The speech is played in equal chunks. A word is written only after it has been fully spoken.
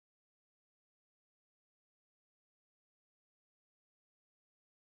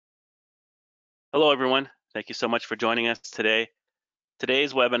Hello, everyone. Thank you so much for joining us today.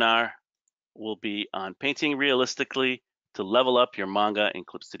 Today's webinar will be on painting realistically to level up your manga in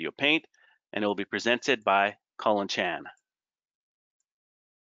Clip Studio Paint, and it will be presented by Collin Chan.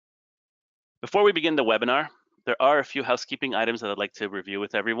 Before we begin the webinar, there are a few housekeeping items that I'd like to review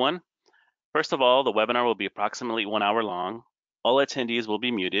with everyone. First of all, the webinar will be approximately 1 hour long. All attendees will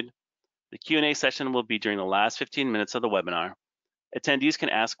be muted. The Q&A session will be during the last 15 minutes of the webinar. Attendees can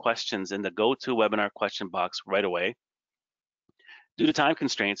ask questions in the GoToWebinar question box right away. Due to time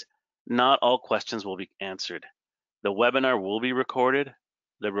constraints, not all questions will be answered. The webinar will be recorded.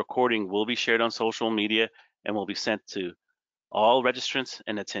 The recording will be shared on social media and will be sent to all registrants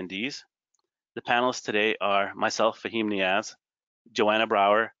and attendees. The panelists today are myself, Fahim Niaz, Joanna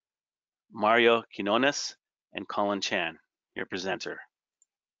Brower, Mario Quinones, and Collin Chan, your presenter.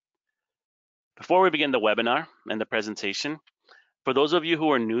 Before we begin the webinar and the presentation, for those of you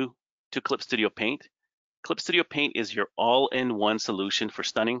who are new to Clip Studio Paint is your all-in-one solution for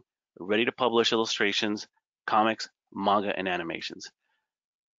stunning, ready-to-publish illustrations, comics, manga, and animations.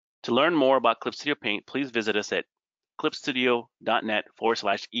 To learn more about Clip Studio Paint, please visit us at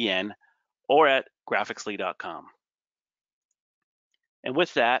clipstudio.net/en or at graphicsly.com. And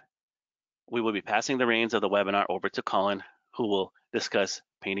with that, we will be passing the reins of the webinar over to Collin, who will discuss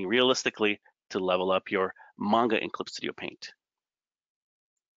painting realistically to level up your manga in Clip Studio Paint.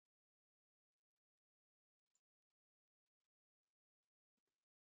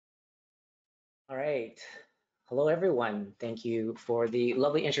 All right. Hello, everyone. Thank you for the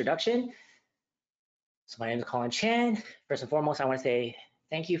lovely introduction. So my name is Collin Chan. First and foremost, I want to say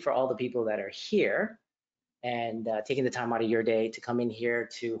thank you for all the people that are here and taking the time out of your day to come in here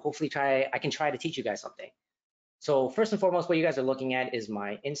to hopefully I can try to teach you guys something. So first and foremost, what you guys are looking at is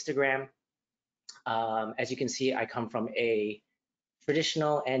my Instagram. As you can see, I come from a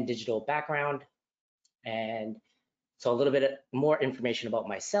traditional and digital background. And so a little bit more information about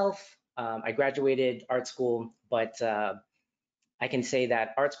myself. I graduated art school, but I can say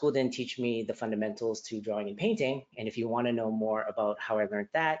that art school didn't teach me the fundamentals to drawing and painting. And if you want to know more about how I learned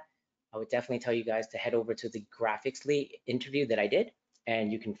that, I would definitely tell you guys to head over to the Graphicsly interview that I did,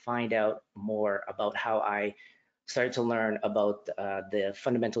 and you can find out more about how I started to learn about the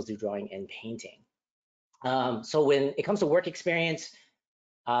fundamentals of drawing and painting. So when it comes to work experience,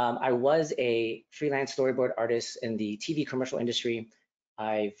 I was a freelance storyboard artist in the TV commercial industry.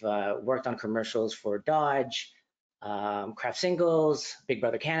 I've worked on commercials for Dodge, Kraft Singles, Big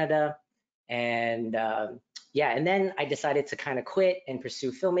Brother Canada, and yeah, and then I decided to kind of quit and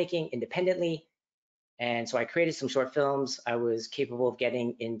pursue filmmaking independently. And so I created some short films. I was capable of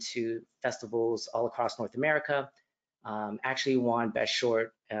getting into festivals all across North America. Actually won Best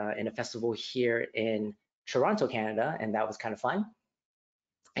Short in a festival here in Toronto, Canada, and that was kind of fun.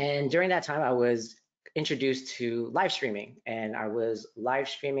 And during that time, I was introduced to live streaming, and I was live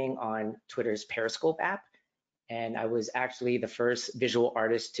streaming on Twitter's Periscope app. And I was actually the first visual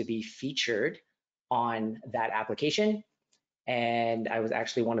artist to be featured on that application. And I was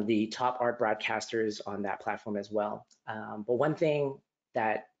actually one of the top art broadcasters on that platform as well. But one thing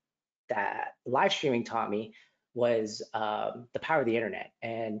that live streaming taught me was the power of the internet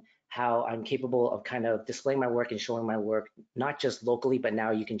and how I'm capable of kind of displaying my work and showing my work, not just locally, but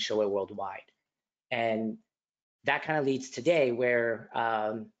now you can show it worldwide. And that kind of leads today where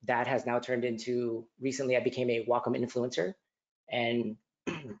that has now turned into, recently I became a Wacom influencer, and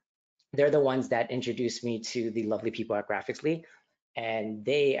they're the ones that introduced me to the lovely people at Graphicsly, and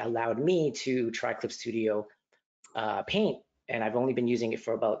they allowed me to try Clip Studio Paint, and I've only been using it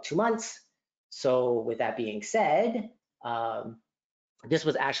for about 2 months. So with that being said, this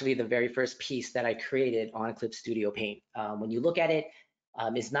was actually the very first piece that I created on Clip Studio Paint. When you look at it,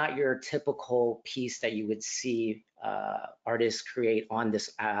 it's not your typical piece that you would see artists create on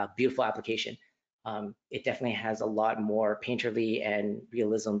this beautiful application. It definitely has a lot more painterly and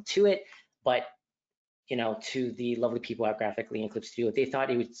realism to it, but you know, to the lovely people at Graphically and Clip Studio, they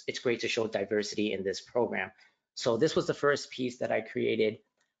thought it's great to show diversity in this program. So this was the first piece that I created,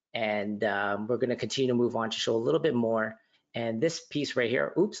 and we're going to continue to move on to show a little bit more. And this piece right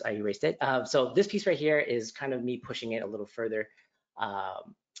here, oops, I erased it. So this piece right here is kind of me pushing it a little further.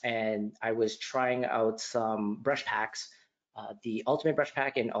 And I was trying out some brush packs, the Ultimate brush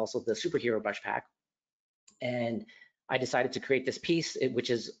pack and also the Superhero brush pack. And I decided to create this piece, which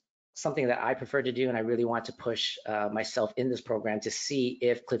is something that I prefer to do, and I really want to push myself in this program to see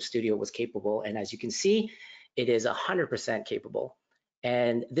if Clip Studio was capable. And as you can see, it is 100% capable.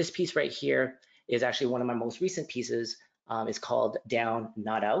 And this piece right here is actually one of my most recent pieces. It's called Down,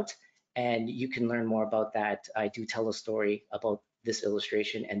 Not Out. And you can learn more about that. I do tell a story about this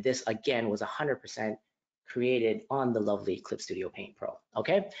illustration. And this again was 100% created on the lovely Clip Studio Paint Pro.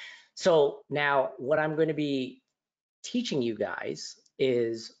 Okay, so now what I'm going to be teaching you guys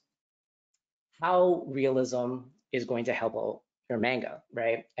is how realism is going to help out your manga,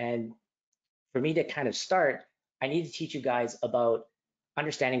 right? And for me to kind of start, I need to teach you guys about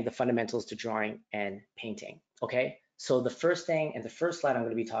understanding the fundamentals to drawing and painting, okay? So the first thing and the first slide I'm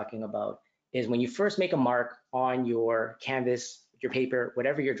going to be talking about is when you first make a mark on your canvas, your paper,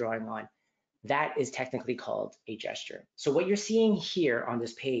 whatever you're drawing on, that is technically called a gesture. So what you're seeing here on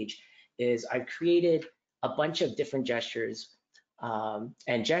this page is I've created a bunch of different gestures,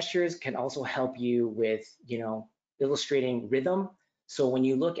 and gestures can also help you with, illustrating rhythm. So when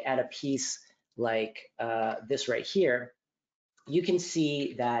you look at a piece like this right here, you can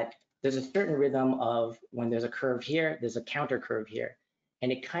see that there's a certain rhythm of when there's a curve here, there's a counter curve here,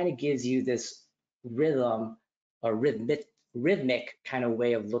 and it kind of gives you this rhythm or rhythmic kind of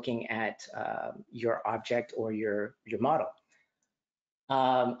way of looking at your object or your model.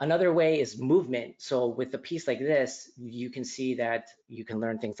 Another way is movement. So with a piece like this, you can see that you can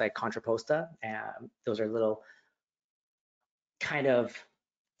learn things like contrapposta. Those are little kind of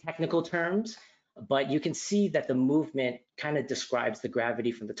technical terms, but you can see that the movement kind of describes the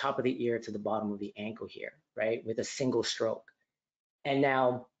gravity from the top of the ear to the bottom of the ankle here, right, with a single stroke. And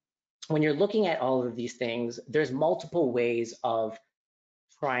now, when you're looking at all of these things, there's multiple ways of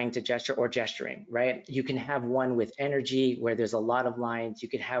trying to gesture or gesturing, right? You can have one with energy where there's a lot of lines. You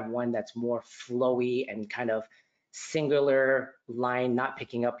could have one that's more flowy and kind of singular line, not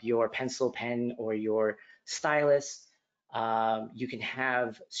picking up your pencil, pen, or your stylus. You can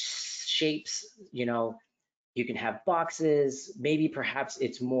have shapes, you can have boxes. Maybe perhaps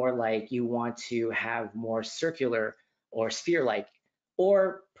it's more like you want to have more circular or sphere-like,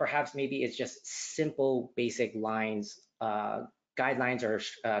 or perhaps maybe it's just simple basic lines, guidelines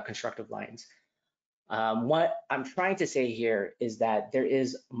or constructive lines. What I'm trying to say here is that there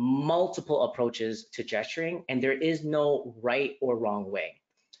is multiple approaches to gesturing and there is no right or wrong way.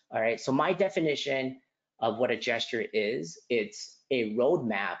 All right, so my definition of what a gesture is, it's a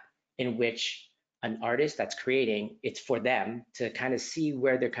roadmap in which an artist that's creating, it's for them to kind of see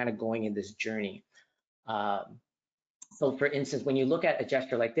where they're kind of going in this journey. So for instance, when you look at a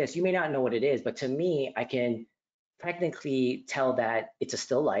gesture like this, you may not know what it is, but to me, I can technically tell that it's a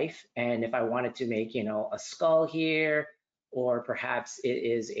still life. And if I wanted to make, a skull here, or perhaps it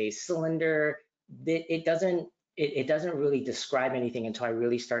is a cylinder, it doesn't really describe anything until I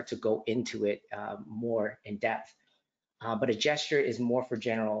really start to go into it more in depth. But a gesture is more for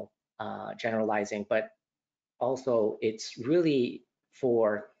generalizing, but also it's really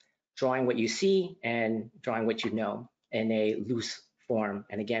for drawing what you see and drawing what you know in a loose form.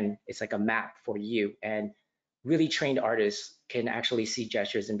 And again, it's like a map for you. And really trained artists can actually see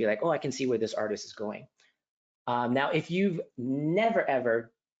gestures and be like, oh, I can see where this artist is going. Now, if you've never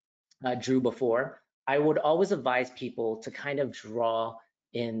ever drew before, I would always advise people to kind of draw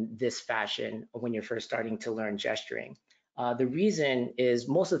in this fashion when you're first starting to learn gesturing. The reason is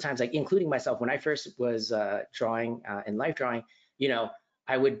most of the times, like including myself, when I first was drawing in life drawing,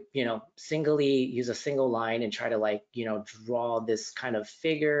 I would, singly use a single line and try to draw this kind of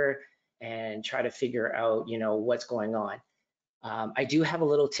figure and try to figure out, what's going on. I do have a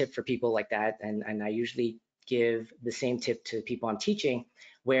little tip for people like that, and I usually give the same tip to people I'm teaching,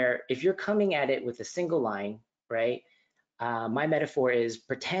 where if you're coming at it with a single line, right? My metaphor is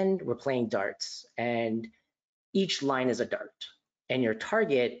pretend we're playing darts, and each line is a dart, and your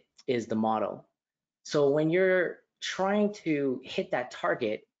target is the model. So when you're trying to hit that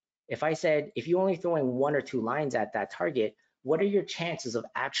target, if I said, if you're only throwing 1 or 2 lines at that target, what are your chances of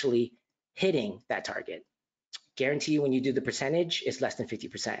actually hitting that target? Guarantee you when you do the percentage, it's less than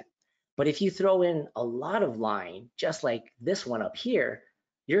 50%. But if you throw in a lot of line, just like this one up here,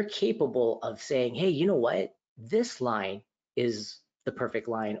 you're capable of saying, hey, you know what? This line is the perfect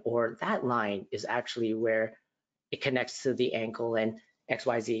line, or that line is actually where it connects to the ankle and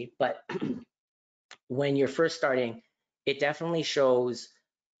XYZ. But when you're first starting, it definitely shows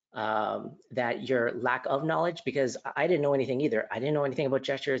that your lack of knowledge, because I didn't know anything either. I didn't know anything about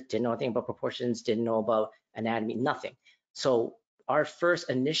gestures, didn't know anything about proportions, didn't know about anatomy, nothing. So our first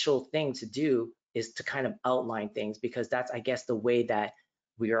initial thing to do is to kind of outline things, because that's, I guess, the way that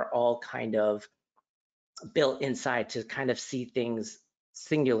we are all kind of built inside to kind of see things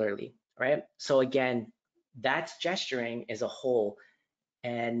singularly, right? So again, that's gesturing as a whole.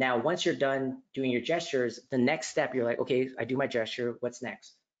 And now once you're done doing your gestures, the next step, you're like, okay, I do my gesture, what's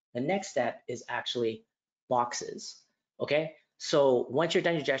next? The next step is actually boxes, okay? So once you're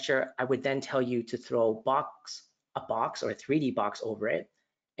done your gesture, I would then tell you to throw box a box or a 3D box over it.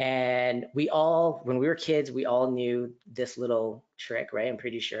 And we all, when we were kids, we all knew this little trick, right? I'm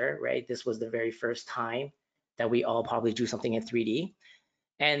pretty sure, right? This was the very first time that we all probably drew something in 3D.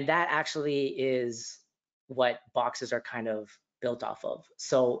 And that actually is what boxes are kind of built off of.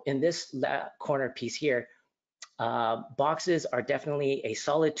 So in this corner piece here, boxes are definitely a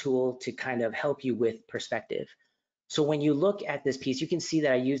solid tool to kind of help you with perspective. So when you look at this piece, you can see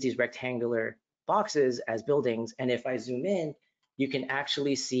that I use these rectangular boxes as buildings. And if I zoom in, you can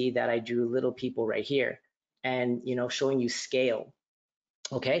actually see that I drew little people right here and, showing you scale.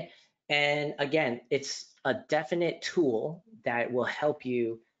 Okay. And again, it's a definite tool that will help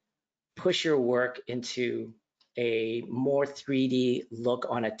you push your work into a more 3D look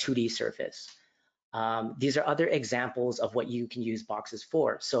on a 2D surface. These are other examples of what you can use boxes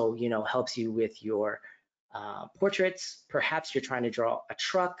for. So, helps you with your portraits. Perhaps you're trying to draw a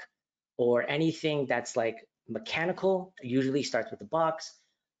truck or anything that's like mechanical, usually starts with the box.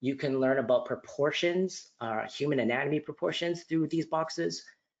 You can learn about proportions, human anatomy proportions through these boxes.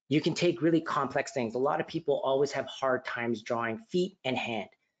 You can take really complex things. A lot of people always have hard times drawing feet and hand.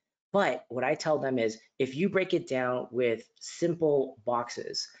 But what I tell them is if you break it down with simple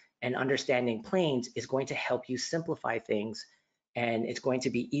boxes and understanding planes is going to help you simplify things. And it's going to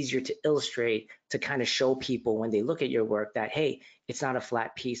be easier to illustrate to kind of show people when they look at your work that, hey, it's not a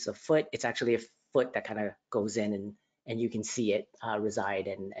flat piece of foot. It's actually a foot that kind of goes in and you can see it reside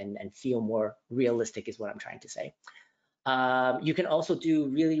and feel more realistic is what I'm trying to say. You can also do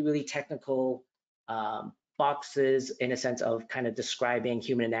really, really technical boxes in a sense of kind of describing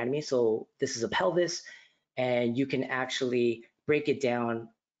human anatomy. So this is a pelvis, and you can actually break it down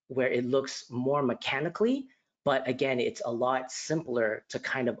where it looks more mechanically, but again, it's a lot simpler to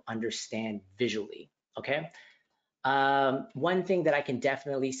kind of understand visually, okay? One thing that I can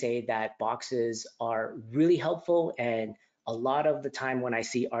definitely say that boxes are really helpful, and a lot of the time when I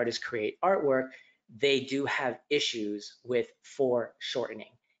see artists create artwork, they do have issues with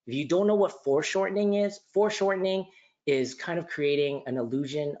foreshortening. If you don't know what foreshortening is kind of creating an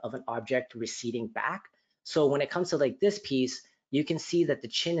illusion of an object receding back. So when it comes to like this piece, you can see that the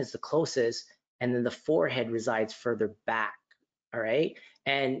chin is the closest and then the forehead resides further back, all right?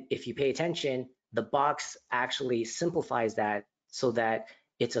 And if you pay attention, the box actually simplifies that so that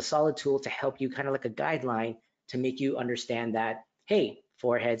it's a solid tool to help you kind of like a guideline to make you understand that, hey,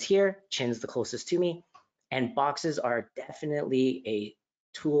 forehead's here, chin's the closest to me. And boxes are definitely a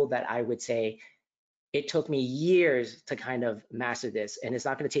tool that I would say it took me years to kind of master this, and it's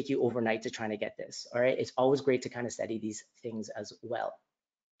not going to take you overnight to trying to get this. All right, it's always great to kind of study these things as well.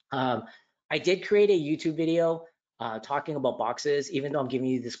 I did create a YouTube video talking about boxes, even though I'm giving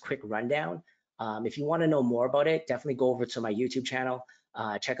you this quick rundown. If you want to know more about it, definitely go over to my YouTube channel.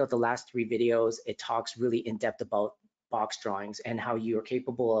 Check out the last 3 videos. It talks really in depth about box drawings and how you are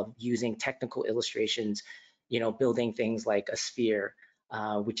capable of using technical illustrations, building things like a sphere,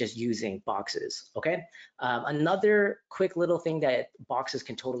 which is using boxes, okay? Another quick little thing that boxes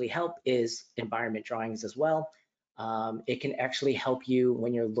can totally help is environment drawings as well. It can actually help you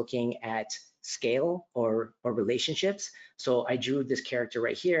when you're looking at scale or relationships. So I drew this character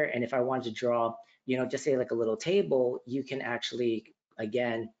right here, and if I wanted to draw, just say like a little table, you can actually,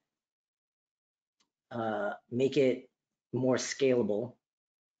 again, make it more scalable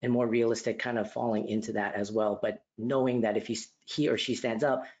and more realistic, kind of falling into that as well. But knowing that if he or she stands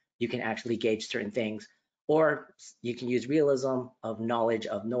up, you can actually gauge certain things. Or you can use realism of knowledge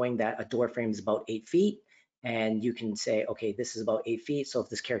of knowing that a door frame is about 8 feet, and you can say, okay, this is about 8 feet. So if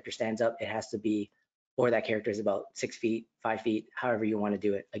this character stands up, it has to be, or that character is about 6 feet, 5 feet, however you want to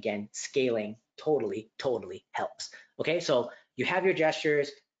do it. Again, scaling totally helps. Okay, so you have your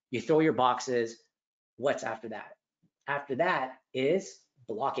gestures, you throw your boxes. What's after that? After that is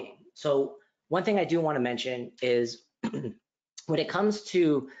blocking. So one thing I do want to mention is when it comes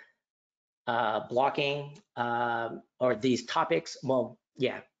to blocking or these topics, well,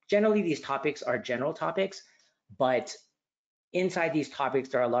 yeah, generally these topics are general topics, but inside these topics,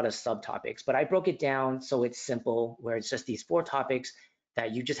 there are a lot of subtopics, but I broke it down so it's simple, where it's just these 4 topics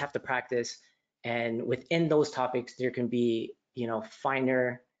that you just have to practice. And within those topics, there can be,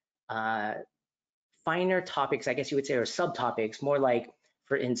 finer topics, I guess you would say, or subtopics, more like,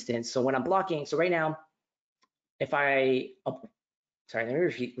 for instance, so when I'm blocking, so right now, if I, oh, sorry,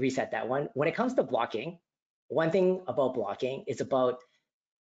 let me reset that one. When it comes to blocking, one thing about blocking is about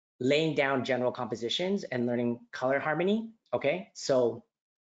laying down general compositions and learning color harmony, okay? So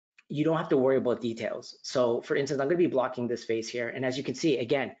you don't have to worry about details. So for instance, I'm gonna be blocking this face here, and as you can see,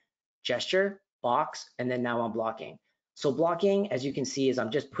 again, gesture, box, and then now I'm blocking. So blocking, as you can see, is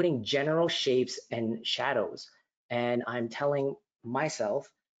I'm just putting general shapes and shadows. and I'm telling myself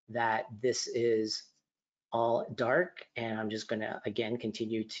that this is all dark, and I'm just gonna, again,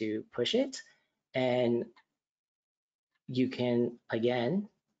 continue to push it. And you can, again,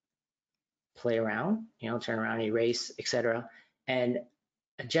 play around, turn around, erase, etc. And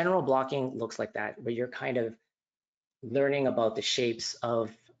a general blocking looks like that, where you're kind of learning about the shapes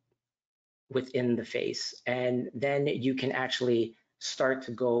of within the face. And then you can actually start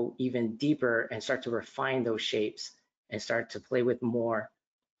to go even deeper and start to refine those shapes and start to play with more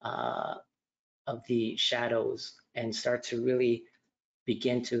uh, of the shadows and start to really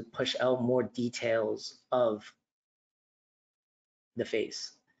begin to push out more details of the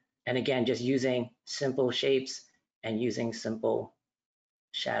face. And again, just using simple shapes and using simple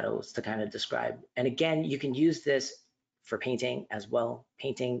shadows to kind of describe. And again, you can use this for painting as well.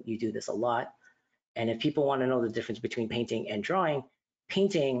 Painting, you do this a lot. And if people want to know the difference between painting and drawing,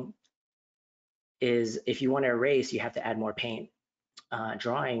 painting is, if you want to erase, you have to add more paint.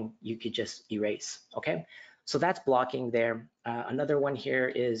 Drawing, you could just erase, okay? So that's blocking there. Another one here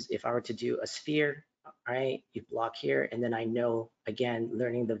is if I were to do a sphere, all right, you block here, and then I know, again,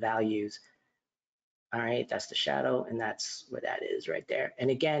 learning the values. All right, that's the shadow, and that's where that is right there. And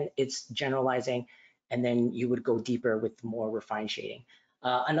again, it's generalizing, and then you would go deeper with more refined shading.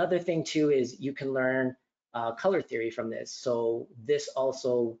 Another thing too is you can learn color theory from this. So this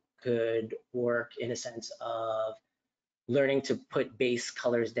also could work in a sense of learning to put base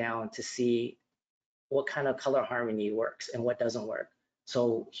colors down to see what kind of color harmony works and what doesn't work.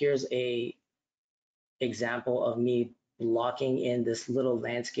 So here's a example of me blocking in this little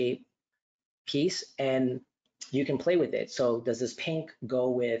landscape piece, and you can play with it. So does this pink go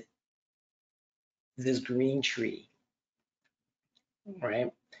with this green tree,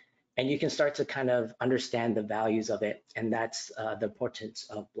 right? And you can start to kind of understand the values of it, and that's the importance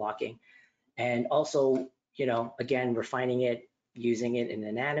of blocking. And also, again, refining it, using it in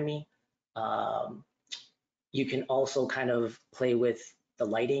anatomy. Um, you can also kind of play with the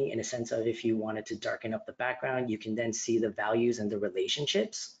lighting in a sense of if you wanted to darken up the background, you can then see the values and the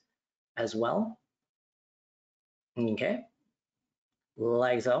relationships as well. Okay,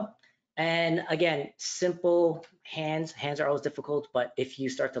 like so. And again, simple hands. Hands are always difficult, but if you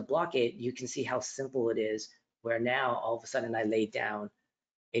start to block it, you can see how simple it is, where now all of a sudden I laid down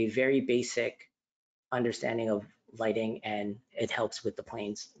a very basic understanding of lighting, and it helps with the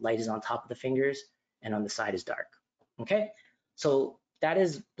planes. Light is on top of the fingers and on the side is dark. Okay, so that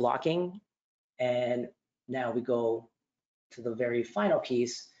is blocking. And now we go to the very final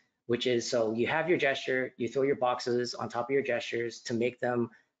piece, which is, so you have your gesture, you throw your boxes on top of your gestures to make them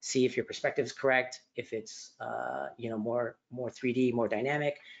see if your perspective is correct, if it's more 3D, more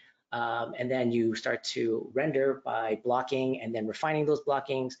dynamic. And then you start to render by blocking and then refining those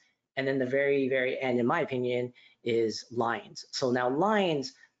blockings. And then the very, very end, in my opinion, is lines. So now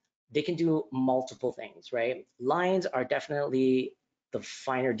lines, they can do multiple things, right? Lines are definitely the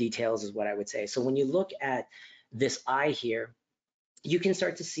finer details is what I would say. So when you look at this eye here, you can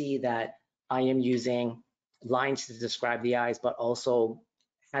start to see that I am using lines to describe the eyes, but also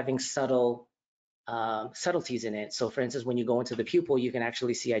having subtleties in it. So for instance, when you go into the pupil, you can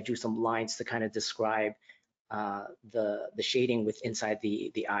actually see I drew some lines to kind of describe the shading with inside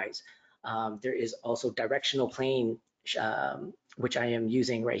the eyes. There is also directional plane, which I am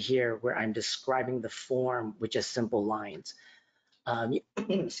using right here, where I'm describing the form with just simple lines.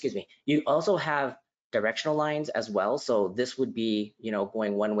 Excuse me. You also have directional lines as well. So this would be,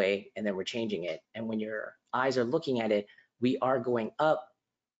 going one way and then we're changing it. And when your eyes are looking at it, we are going up,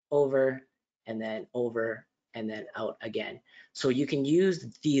 over, and then over, and then out again. So you can use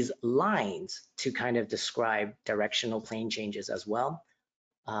these lines to kind of describe directional plane changes as well.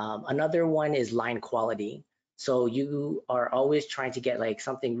 Another one is line quality. So you are always trying to get like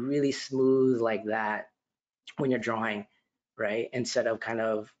something really smooth like that when you're drawing, right? Instead of kind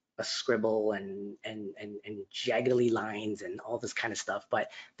of a scribble and jaggedy lines and all this kind of stuff. But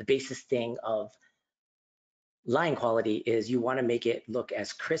the basic thing of line quality is you want to make it look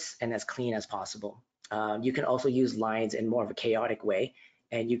as crisp and as clean as possible. You can also use lines in more of a chaotic way,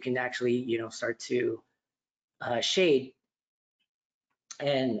 and you can actually, start to shade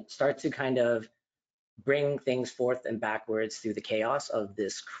and start to kind of bring things forth and backwards through the chaos of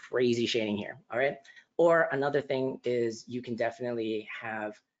this crazy shading here, all right? Or another thing is you can definitely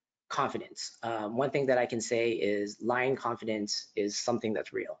have confidence. One thing that I can say is line confidence is something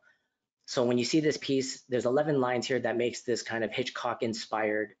that's real. So when you see this piece, there's 11 lines here that makes this kind of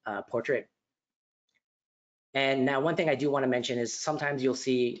Hitchcock-inspired portrait. And now one thing I do want to mention is sometimes you'll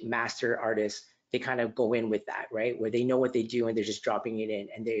see master artists, they kind of go in with that, right? Where they know what they do and they're just dropping it in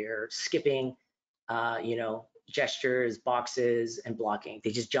and they're skipping, gestures, boxes, and blocking.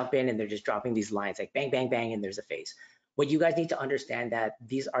 They just jump in and they're just dropping these lines like bang, bang, bang, and there's a face. What you guys need to understand that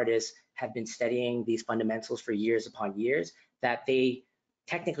these artists have been studying these fundamentals for years upon years, that they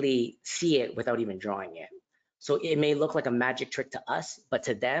technically see it without even drawing it. So it may look like a magic trick to us, but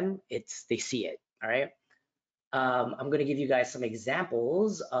to them, they see it, all right? I'm going to give you guys some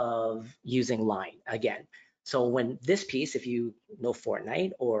examples of using line again. So when this piece, if you know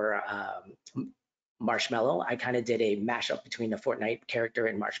Fortnite or Marshmallow, I kind of did a mashup between the Fortnite character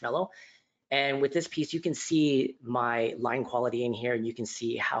and Marshmallow. And with this piece, you can see my line quality in here, and you can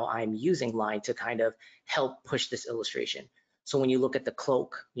see how I'm using line to kind of help push this illustration. So when you look at the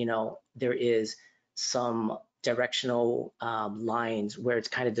cloak, you know, there is some directional lines where it's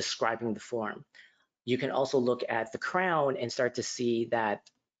kind of describing the form. You can also look at the crown and start to see that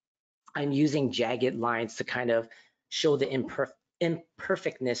I'm using jagged lines to kind of show the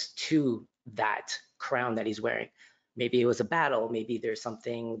imperfectness to that crown that he's wearing. Maybe it was a battle, maybe there's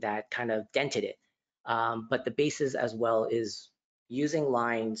something that kind of dented it. But the basis as well is using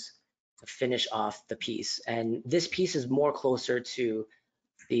lines to finish off the piece. And this piece is more closer to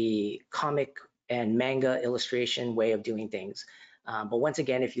the comic and manga illustration way of doing things. But once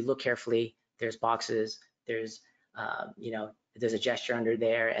again, if you look carefully, there's boxes, there's, you know, there's a gesture under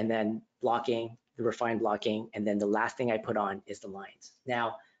there, and then blocking, the refined blocking, and then the last thing I put on is the lines.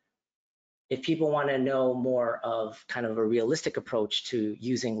 Now, if people want to know more of kind of a realistic approach to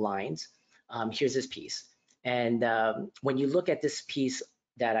using lines, here's this piece. And when you look at this piece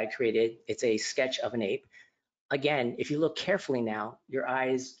that I created, it's a sketch of an ape. Again, if you look carefully now, your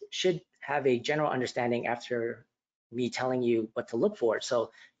eyes should have a general understanding after me telling you what to look for.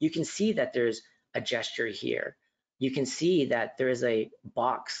 So you can see that there's a gesture here. You can see that there is a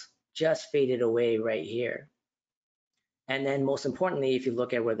box just faded away right here. And then most importantly, if you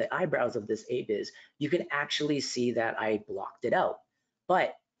look at where the eyebrows of this ape is, you can actually see that I blocked it out.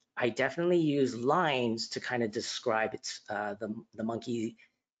 But I definitely use lines to kind of describe its the monkey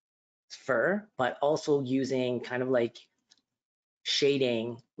fur, but also using kind of like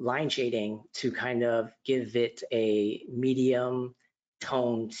shading, line shading to kind of give it a medium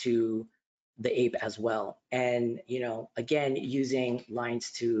tone to the ape as well. And, you know, again, using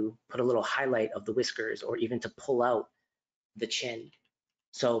lines to put a little highlight of the whiskers or even to pull out the chin.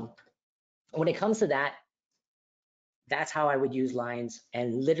 So when it comes to that, that's how I would use lines.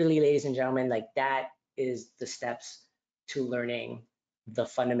 And literally, ladies and gentlemen, like that is the steps to learning the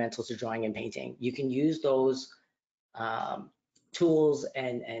fundamentals of drawing and painting. You can use those tools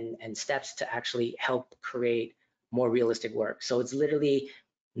and steps to actually help create more realistic work. So it's literally,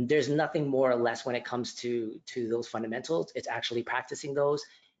 there's nothing more or less when it comes to those fundamentals. It's actually practicing those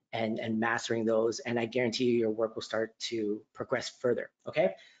and mastering those. And I guarantee you your work will start to progress further,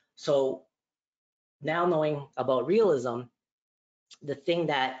 okay? So now knowing about realism, the thing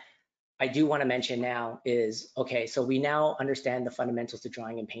that I do want to mention now is, okay, so we now understand the fundamentals to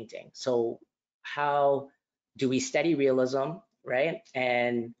drawing and painting. So how do we study realism, right?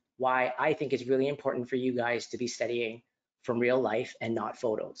 And why I think it's really important for you guys to be studying from real life and not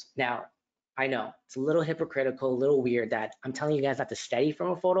photos. Now, I know it's a little hypocritical, a little weird that I'm telling you guys not to study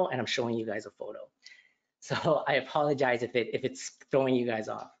from a photo and I'm showing you guys a photo. So I apologize if it's throwing you guys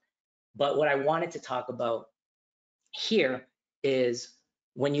off. But what I wanted to talk about here is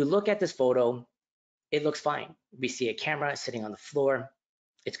when you look at this photo, it looks fine. We see a camera sitting on the floor.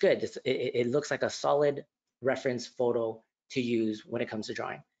 It's good. It looks like a solid reference photo to use when it comes to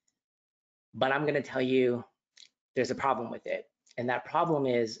drawing. But I'm going to tell you there's a problem with it. And that problem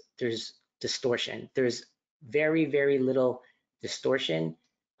is there's distortion. There's very, very little distortion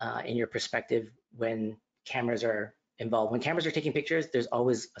in your perspective when cameras are involved. When cameras are taking pictures, there's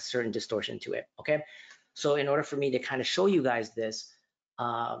always a certain distortion to it, okay? So in order for me to kind of show you guys this,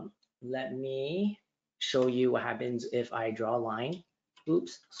 let me show you what happens if I draw a line.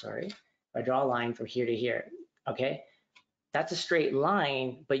 Oops, sorry. If I draw a line from here to here, okay? That's a straight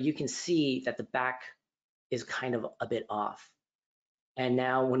line, but you can see that the back is kind of a bit off. And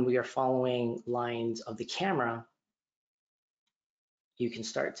now when we are following lines of the camera, you can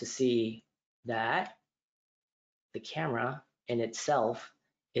start to see that the camera in itself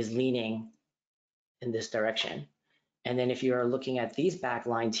is leaning in this direction. And then if you're looking at these back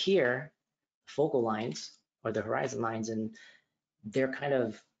lines here, focal lines or the horizon lines, and they're kind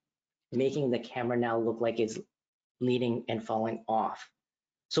of making the camera now look like it's leaning and falling off.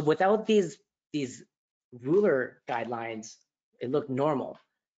 So without these ruler guidelines, it looked normal.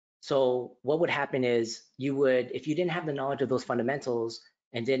 So what would happen is you would, if you didn't have the knowledge of those fundamentals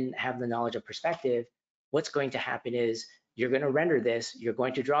and didn't have the knowledge of perspective, what's going to happen is you're going to render this, you're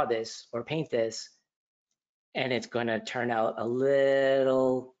going to draw this or paint this, and it's going to turn out a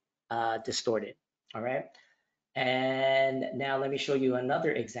little distorted. All right. And now let me show you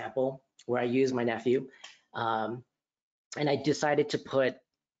another example where I use my nephew. Um, and I decided to put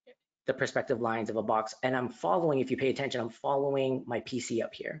the perspective lines of a box. And I'm following, if you pay attention, I'm following my PC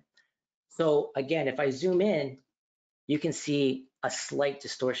up here. So again, if I zoom in, you can see a slight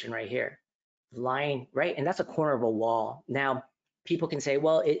distortion right here. Line, right? And that's a corner of a wall. Now, people can say,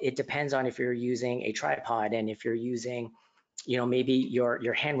 well, it depends on if you're using a tripod and if you're using, maybe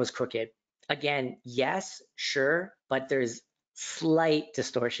your hand was crooked. Again, yes, sure, but there's slight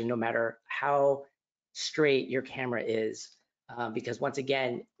distortion no matter how straight your camera is. Because once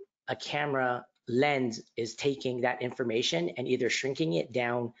again, a camera lens is taking that information and either shrinking it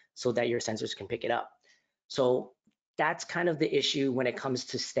down so that your sensors can pick it up. So that's kind of the issue when it comes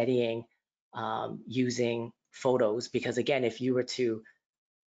to steadying using photos. Because again, if you were to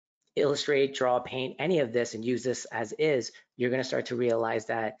illustrate, draw, paint, any of this and use this as is, you're going to start to realize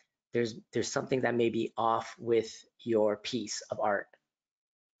that there's something that may be off with your piece of art.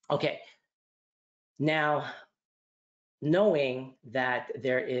 Okay, now knowing that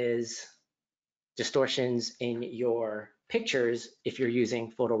there is distortions in your pictures if you're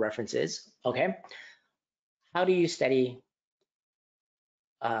using photo references, okay, how do you steady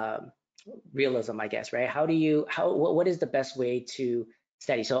realism, I guess, right? What is the best way to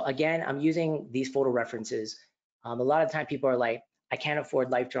study? So again, I'm using these photo references. A lot of time people are like, I can't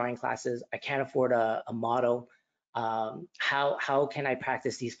afford life drawing classes. I can't afford a model. How can I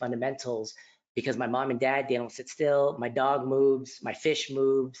practice these fundamentals? Because my mom and dad, they don't sit still. My dog moves, my fish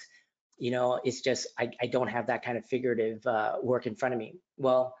moves. It's just, I don't have that kind of figurative work in front of me.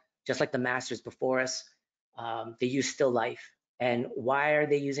 Well, just like the masters before us, they use still life. And why are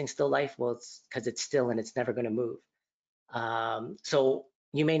they using still life? Well, it's because it's still and it's never going to move. So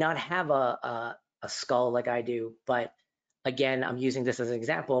you may not have a skull like I do, but again, I'm using this as an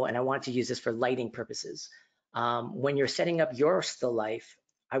example, and I want to use this for lighting purposes. When you're setting up your still life,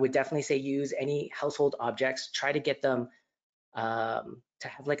 I would definitely say use any household objects. Try to get them to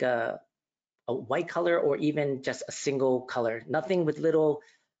have like a white color or even just a single color. Nothing with little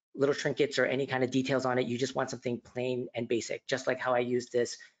trinkets or any kind of details on it. You just want something plain and basic, just like how I use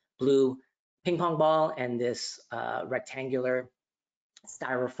this blue ping pong ball and this rectangular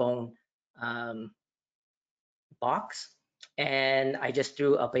styrofoam um, box. And I just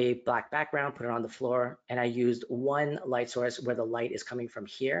threw up a black background, put it on the floor, and I used one light source where the light is coming from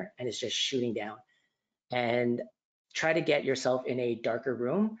here and it's just shooting down. And try to get yourself in a darker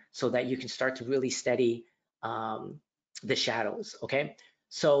room so that you can start to really steady the shadows, okay?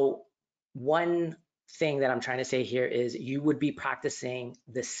 So one thing that I'm trying to say here is you would be practicing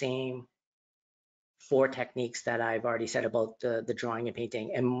the same 4 techniques that I've already said about the drawing and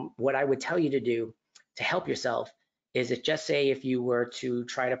painting. And what I would tell you to do to help yourself is that just say if you were to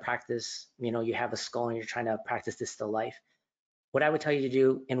try to practice, you have a skull and you're trying to practice this still life. What I would tell you to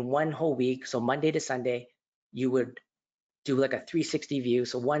do in one whole week, so Monday to Sunday, you would do like a 360 view.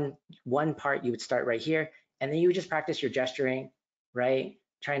 So one part you would start right here, and then you would just practice your gesturing, right?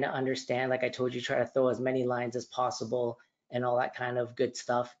 Trying to understand, like I told you, try to throw as many lines as possible and all that kind of good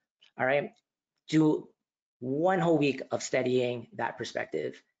stuff. All right. Do one whole week of studying that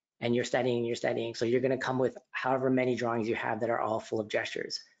perspective, and you're studying. So you're going to come with however many drawings you have that are all full of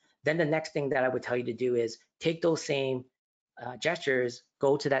gestures. Then the next thing that I would tell you to do is take those same gestures,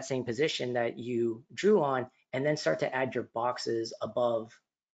 go to that same position that you drew on, and then start to add your boxes above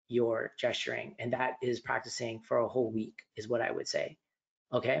your gesturing. And that is practicing for a whole week is what I would say.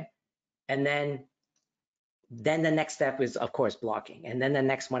 Okay. And then the next step is of course blocking. And then the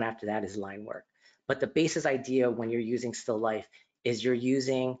next one after that is line work. But the basis idea when you're using still life is you're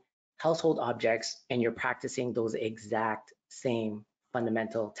using household objects and you're practicing those exact same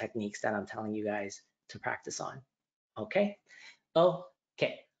fundamental techniques that I'm telling you guys to practice on. Okay.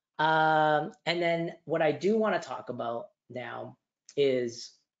 Okay. And then what I do want to talk about now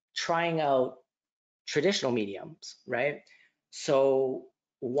is trying out traditional mediums, right? So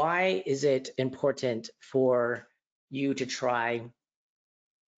why is it important for you to try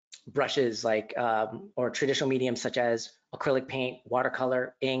brushes like or traditional mediums such as acrylic paint,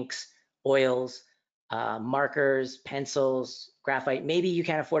 watercolor, inks, oils, markers, pencils, graphite? Maybe you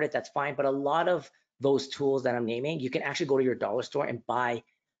can't afford it, that's fine. But a lot of those tools that I'm naming, you can actually go to your dollar store and buy,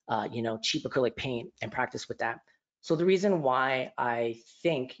 cheap acrylic paint and practice with that. So the reason why I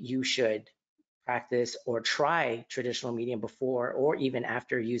think you should practice or try traditional medium before or even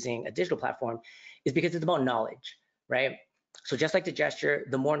after using a digital platform is because it's about knowledge, right? So just like the gesture,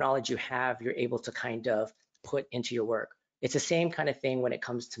 the more knowledge you have, you're able to kind of put into your work. It's the same kind of thing when it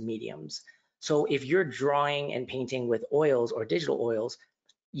comes to mediums. So if you're drawing and painting with oils or digital oils,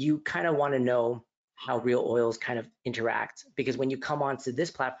 you kind of want to know how real oils kind of interact, because when you come onto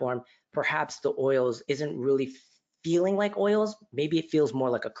this platform, perhaps the oils isn't really feeling like oils. Maybe it feels more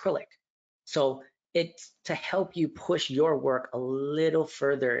like acrylic. So it's to help you push your work a little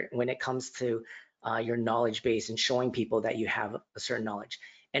further when it comes to your knowledge base and showing people that you have a certain knowledge.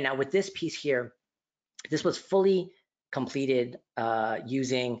 And now with this piece here, this was fully completed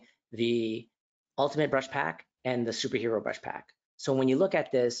using the Ultimate Brush Pack and the Superhero Brush Pack. So when you look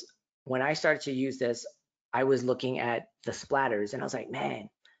at this, when I started to use this, I was looking at the splatters and I was like, man,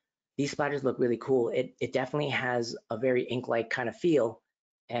 these splatters look really cool. It definitely has a very ink-like kind of feel.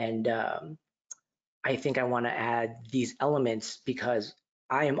 And I think I want to add these elements because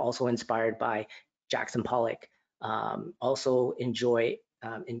I am also inspired by Jackson Pollock. Also enjoy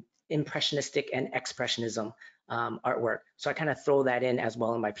impressionistic and expressionism artwork. So I kind of throw that in as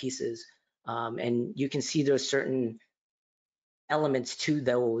well in my pieces. And you can see there's certain elements to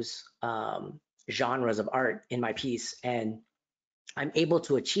those genres of art in my piece. And I'm able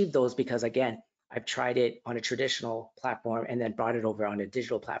to achieve those because, again, I've tried it on a traditional platform and then brought it over on a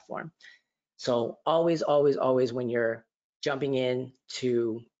digital platform. So always, always, always when you're jumping in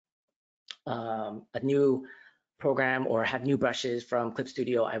to a new program or have new brushes from Clip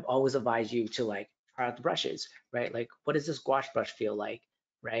Studio, I've always advised you to like try out the brushes, right? Like, what does this gouache brush feel like,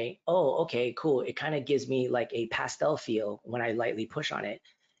 right? Oh, okay, cool. It kind of gives me like a pastel feel when I lightly push on it.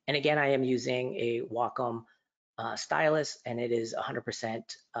 And again, I am using a Wacom stylus, and it is 100%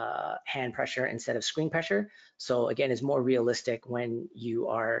 hand pressure instead of screen pressure. So again, it's more realistic when you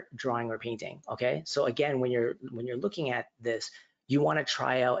are drawing or painting. Okay, so again, when you're looking at this, you want to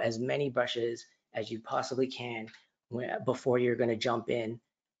try out as many brushes as you possibly can before you're going to jump in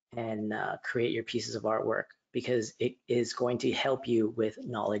and create your pieces of artwork, because it is going to help you with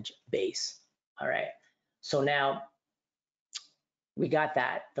knowledge base. All right, so now we got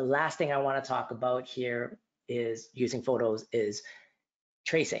that. The last thing I want to talk about here is using photos is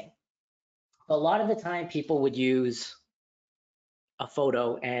tracing. A lot of the time people would use a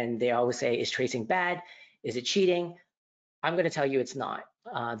photo and they always say, is tracing bad? Is it cheating? I'm going to tell you it's not.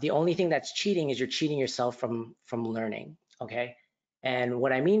 The only thing that's cheating is you're cheating yourself from learning, okay? And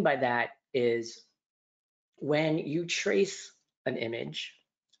what I mean by that is when you trace an image,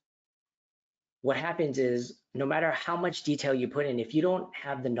 what happens is no matter how much detail you put in, if you don't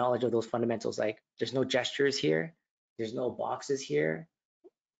have the knowledge of those fundamentals, like there's no gestures here, there's no boxes here,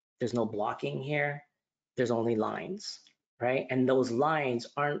 there's no blocking here, there's only lines, right? And those lines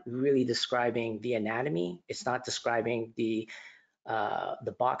aren't really describing the anatomy. It's not describing the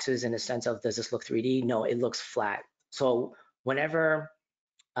boxes in the sense of, does this look 3D? No, it looks flat. So whenever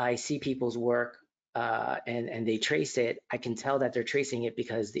I see people's work and they trace it, I can tell that they're tracing it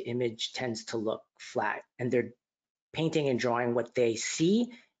because the image tends to look flat and they're painting and drawing what they see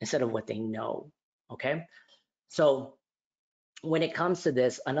instead of what they know. Okay, so when it comes to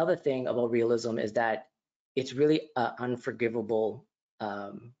this, another thing about realism is that it's really an unforgivable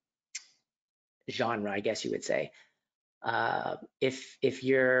genre, I guess you would say. If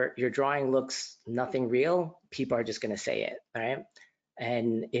your drawing looks nothing real, people are just going to say it, right?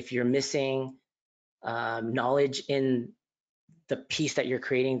 And if you're missing knowledge in the piece that you're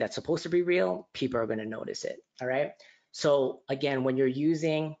creating that's supposed to be real, people are going to notice it. All right. So again, when you're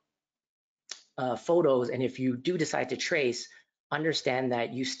using photos, and if you do decide to trace, understand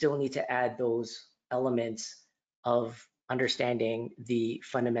that you still need to add those elements of understanding the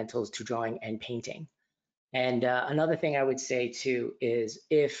fundamentals to drawing and painting. And another thing I would say too is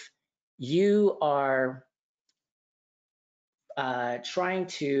if you are trying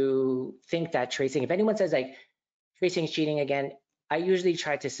to think that tracing, if anyone says like tracing is cheating again, I usually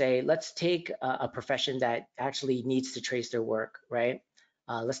try to say, let's take a profession that actually needs to trace their work, right?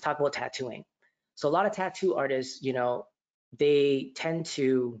 Let's talk about tattooing. So a lot of tattoo artists, you know, they tend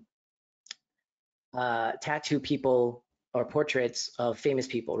to tattoo people or portraits of famous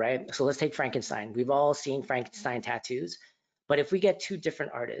people, right? So let's take Frankenstein. We've all seen Frankenstein tattoos, but if we get two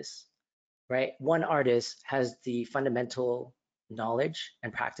different artists, right? One artist has the fundamental knowledge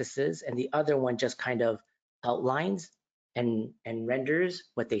and practices, and the other one just kind of outlines and renders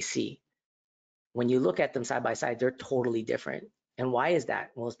what they see. When you look at them side by side, they're totally different. And why is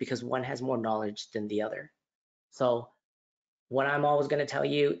that? Well, it's because one has more knowledge than the other. So what I'm always going to tell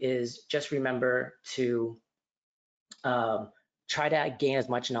you is just remember to try to gain as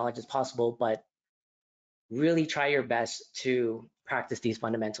much knowledge as possible, but really try your best to practice these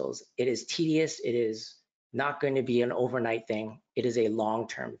fundamentals. It is tedious. It is not going to be an overnight thing. It is a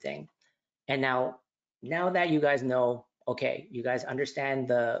long-term thing. And now that you guys know Okay, you guys understand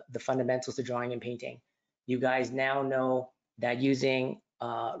the fundamentals of drawing and painting. You guys now know that using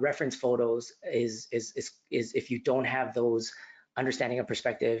reference photos is if you don't have those understanding of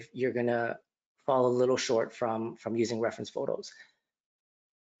perspective, you're gonna fall a little short from using reference photos.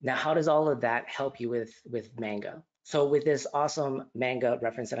 Now, how does all of that help you with Manga? So with this awesome Manga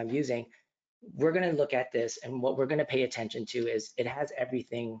reference that I'm using, we're going to look at this, and what we're going to pay attention to is it has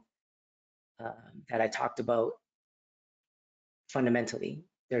everything that I talked about fundamentally.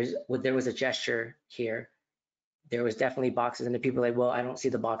 There was a gesture here. There was definitely boxes, and the people are like, well, I don't see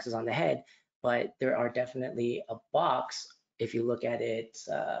the boxes on the head, but there are definitely a box if you look at it.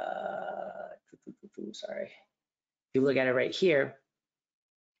 Sorry, if you look at it right here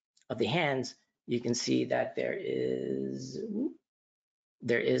of the hands, you can see that there is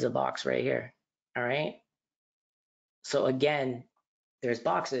a box right here. All right. So again, there's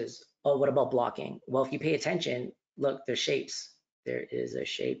boxes. Oh, what about blocking? Well, if you pay attention, look, there's shapes. There is a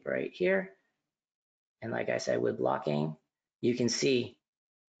shape right here. And like I said, with blocking, you can see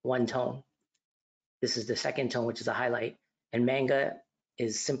one tone. This is the second tone, which is a highlight. And Manga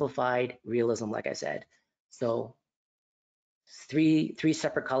is simplified realism, like I said. So three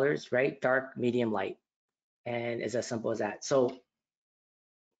separate colors, right? Dark, medium, light. And it's as simple as that. So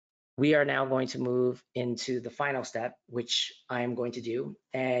we are now going to move into the final step, which I'm going to do.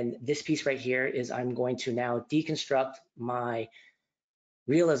 And this piece right here is I'm going to now deconstruct my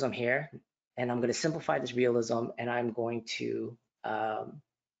realism here. And I'm going to simplify this realism, and I'm going to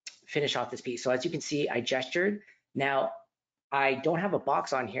finish off this piece. So as you can see, I gestured. Now, I don't have a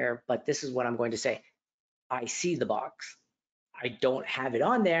box on here, but this is what I'm going to say. I see the box. I don't have it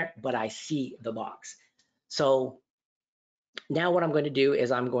on there, but I see the box. So now what I'm going to do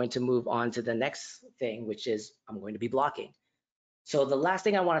is I'm going to move on to the next thing, which is I'm going to be blocking. So the last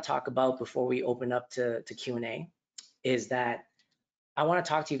thing I want to talk about before we open up to Q&A is that I want to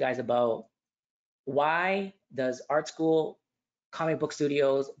talk to you guys about why does art school, comic book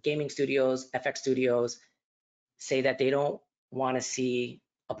studios, gaming studios, FX studios say that they don't want to see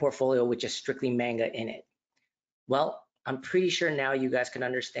a portfolio with just strictly manga in it? Well, I'm pretty sure now you guys can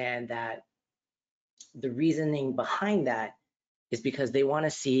understand that the reasoning behind that is because they want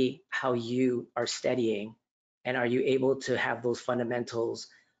to see how you are studying, and are you able to have those fundamentals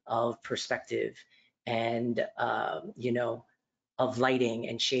of perspective and of lighting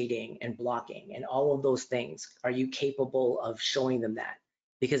and shading and blocking and all of those things. Are you capable of showing them that?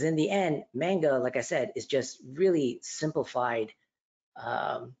 Because in the end, Manga, like I said, is just really simplified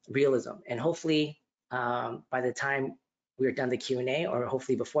realism. And hopefully by the time we're done the Q&A, or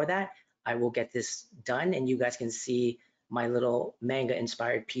hopefully before that, I will get this done and you guys can see my little Manga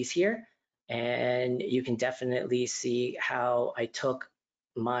inspired piece here. And you can definitely see how I took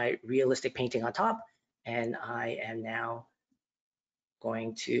my realistic painting on top, and I am now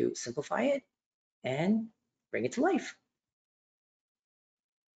going to simplify it and bring it to life.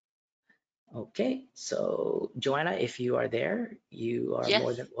 Okay, so Joanna, if you are there, you are Yes.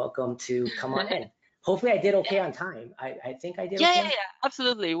 more than welcome to come on in. Hopefully I did okay on time. I think I did Yeah, okay yeah, on time. yeah.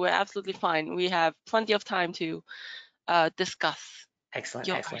 Absolutely. We're absolutely fine. We have plenty of time to discuss Excellent,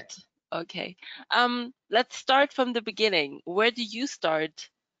 your excellent. art. Okay. Let's start from the beginning. Where do you start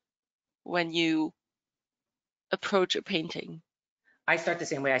when you approach a painting? I start the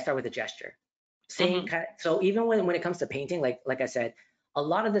same way. I start with a gesture. Same Mm-hmm. kind. So even when it comes to painting, like I said, a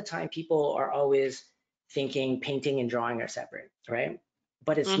lot of the time people are always thinking painting and drawing are separate, right?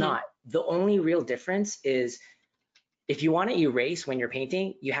 But it's Mm-hmm. not. The only real difference is if you want to erase when you're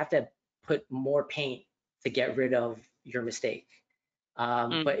painting, you have to put more paint to get rid of your mistake.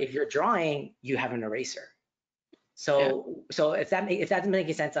 Mm. But if you're drawing, you have an eraser. Yeah. So if that doesn't make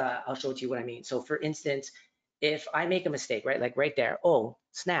any sense, I'll show it to you what I mean. So for instance, if I make a mistake, right, like right there, oh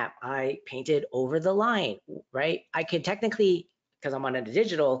snap, I painted over the line, right? I can technically, because I'm on a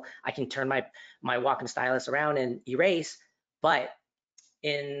digital, I can turn my Wacom stylus around and erase. But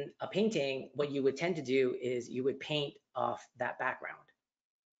in a painting, what you would tend to do is you would paint off that background,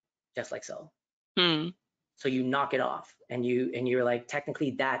 just like so. Hmm. So you knock it off, and you're like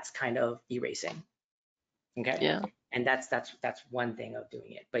technically that's kind of erasing. Okay. Yeah. And that's one thing of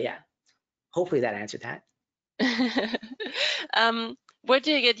doing it. But yeah, hopefully that answered that. Where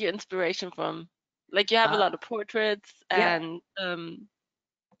do you get your inspiration from? Like you have a Uh, lot of portraits yeah. and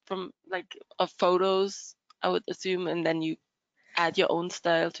from like of photos, I would assume, and then you add your own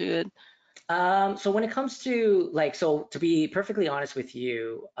style to it. So when it comes to like, so to be perfectly honest with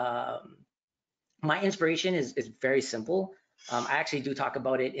you, my inspiration is very simple. I actually do talk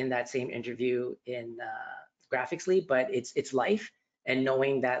about it in that same interview in Graphics Lead, but it's life, and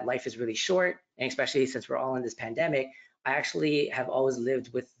knowing that life is really short, and especially since we're all in this pandemic, I actually have always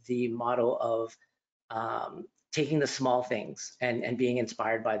lived with the motto of taking the small things and being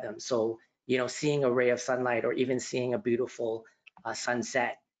inspired by them. So, seeing a ray of sunlight or even seeing a beautiful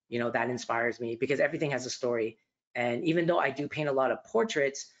sunset, that inspires me because everything has a story. And even though I do paint a lot of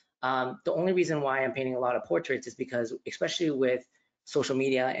portraits, the only reason why I'm painting a lot of portraits is because, especially with social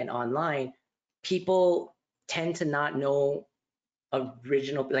media and online, people tend to not know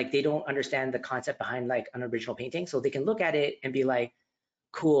original, like they don't understand the concept behind like an original painting. So they can look at it and be like,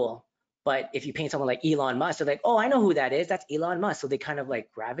 cool. But if you paint someone like Elon Musk, they're like, oh, I know who that is. That's Elon Musk. So they kind of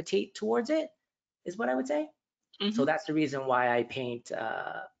like gravitate towards it, is what I would say. So Mm-hmm. that's the reason why I paint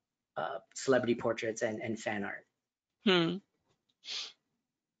celebrity portraits and fan art. Hmm.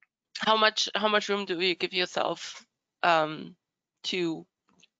 How much room do you give yourself to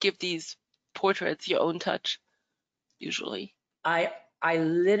give these portraits your own touch usually? I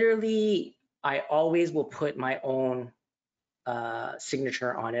literally, I always will put my own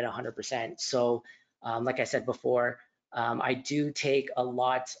signature on it 100%. So, like I said before, I do take a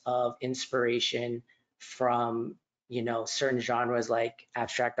lot of inspiration from, certain genres like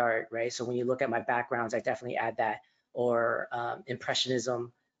abstract art, right? So when you look at my backgrounds, I definitely add that, or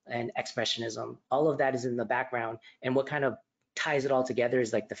impressionism and expressionism. All of that is in the background. And what kind of ties it all together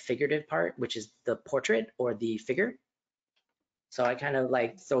is like the figurative part, which is the portrait or the figure. So I kind of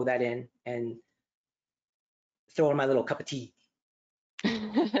like throw that in and throw in my little cup of tea.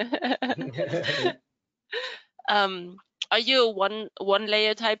 Um, are you a one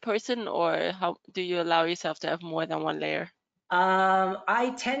layer type person, or how do you allow yourself to have more than one layer?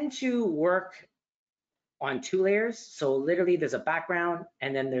 I tend to work on 2 layers. So literally there's a background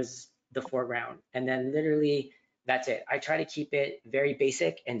and then there's the foreground. And then literally that's it. I try to keep it very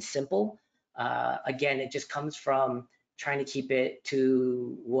basic and simple. Again, it just comes from trying to keep it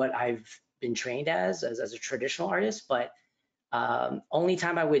to what I've been trained as a traditional artist. But only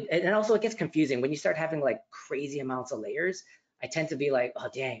time I would, and also it gets confusing when you start having like crazy amounts of layers. I tend to be like, oh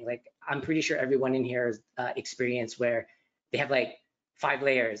dang, like I'm pretty sure everyone in here has experienced where they have like 5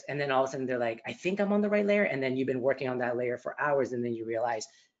 layers, and then all of a sudden they're like, I think I'm on the right layer, and then you've been working on that layer for hours, and then you realize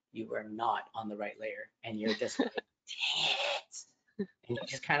you were not on the right layer, and you're just like, dang it, and you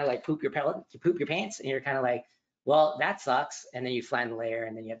just kind of like poop your pants, and you're kind of like, well, that sucks, and then you flatten the layer,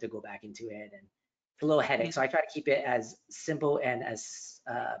 and then you have to go back into it, and a little headache. So I try to keep it as simple and as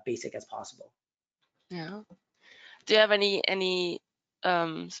basic as possible. Yeah. Do you have any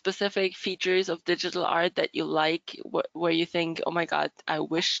specific features of digital art that you like, where you think, oh my God, I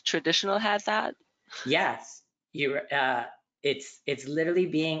wish traditional had that? Yes, it's literally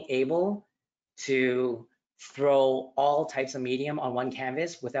being able to throw all types of medium on one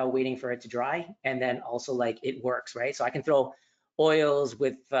canvas without waiting for it to dry, and then also like it works, right? So I can throw oils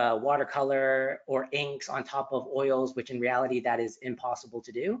with watercolor or inks on top of oils, which in reality that is impossible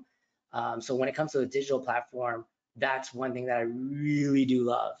to do. So when it comes to a digital platform, that's one thing that I really do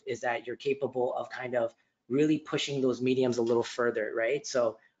love, is that you're capable of kind of really pushing those mediums a little further, right?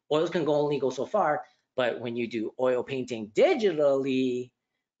 So oils can only go so far, but when you do oil painting digitally,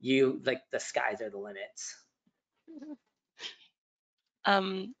 you like the skies are the limits.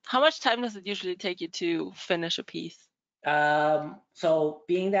 How much time does it usually take you to finish a piece? So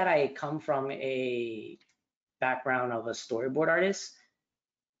being that I come from a background of a storyboard artist,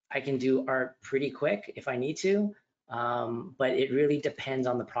 I can do art pretty quick if I need to, but it really depends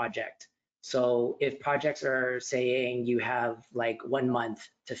on the project. So if projects are saying you have like 1 month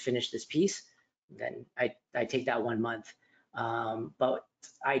to finish this piece, then I take that 1 month. But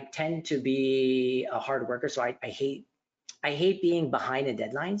I tend to be a hard worker, so I hate being behind in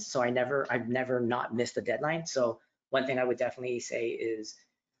deadlines. So I've never not missed a deadline. So one thing I would definitely say is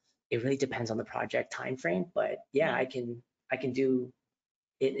it really depends on the project time frame. But yeah, I can do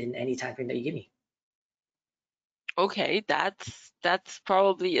it in any time frame that you give me. Okay, that's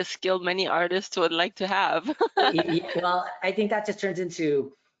probably a skill many artists would like to have. Well, I think that just turns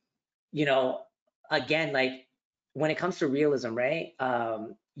into, you know, again, like when it comes to realism, right?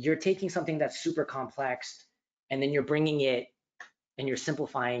 You're taking something that's super complex and then you're bringing it and you're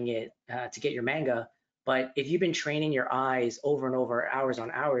simplifying it to get your manga. But if you've been training your eyes over and over, hours on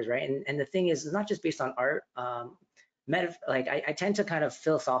hours, right? And the thing is, it's not just based on art. Like I tend to kind of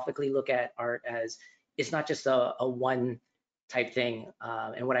philosophically look at art as it's not just a one type thing.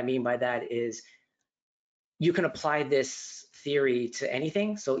 And what I mean by that is you can apply this theory to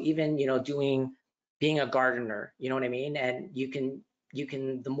anything. So even, being a gardener, you know what I mean? And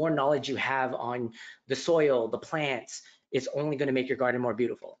the more knowledge you have on the soil, the plants, it's only going to make your garden more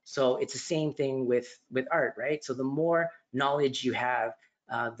beautiful. So it's the same thing with art, right? So the more knowledge you have,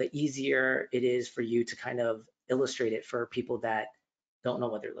 the easier it is for you to kind of illustrate it for people that don't know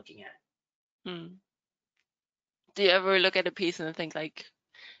what they're looking at. Hmm. Do you ever look at a piece and think like,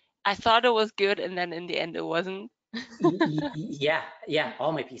 I thought it was good, and then in the end it wasn't? Yeah,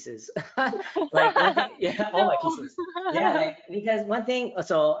 all my pieces. Like one thing, yeah, all my No. pieces. Yeah, like because one thing.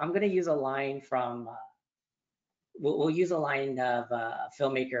 So I'm gonna use a line from. We'll use a line of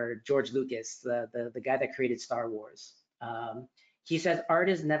filmmaker George Lucas, the guy that created Star Wars. He says art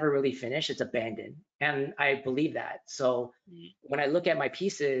is never really finished; it's abandoned, and I believe that. So Mm. when I look at my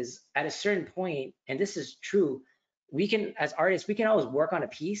pieces, at a certain point, and this is true, we can, as artists, we can always work on a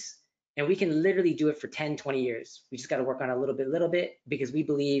piece, and we can literally do it for 10, 20 years. We just got to work on it a little bit, because we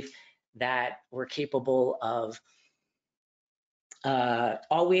believe that we're capable of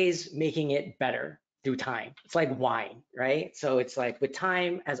always making it better through time. It's like wine, right? So it's like with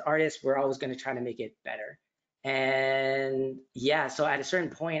time, as artists, we're always going to try to make it better. And yeah, so at a certain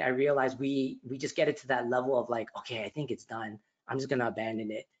point, I realized we just get it to that level of like, okay, I think it's done. I'm just gonna abandon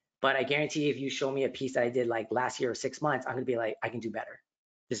it. But I guarantee if you show me a piece that I did like last year or 6 months, I'm gonna be like, I can do better.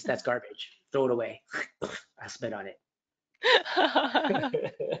 That's garbage. Throw it away. I spit on it.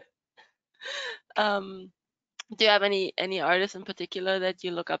 Um, do you have any artists in particular that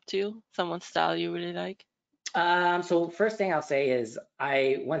you look up to? Someone's style you really like? So first thing I'll say is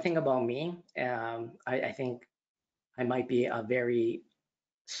one thing about me, I think I might be a very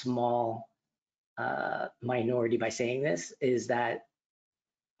small minority by saying this, is that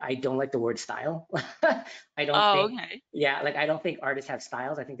I don't like the word style. I don't Oh, think, okay. yeah, like I don't think artists have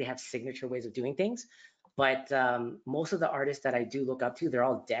styles. I think they have signature ways of doing things. But most of the artists that I do look up to, they're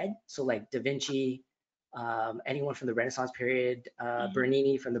all dead. So like Da Vinci, anyone from the Renaissance period, Mhm.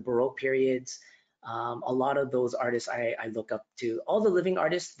 Bernini from the Baroque periods. A lot of those artists I look up to. All the living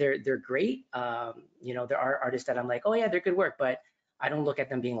artists, they're great. There are artists that I'm like, oh yeah, they're good work, but I don't look at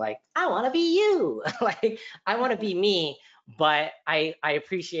them being like, I want to be you. Like I want to be me, but I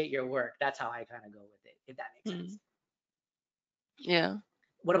appreciate your work. That's how I kind of go with it, if that makes sense. Mm. Yeah.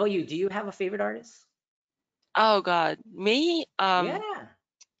 What about you? Do you have a favorite artist? Oh God, me? Yeah.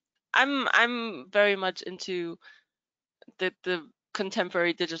 I'm very much into the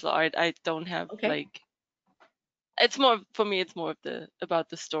contemporary digital art. I don't have Okay. like, it's more for me, it's more of the about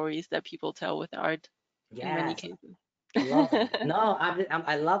the stories that people tell with art in many Yes. cases. I love that. No,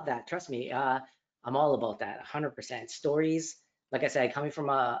 I love that. Trust me. I'm all about that. 100%. Stories. Like I said, coming from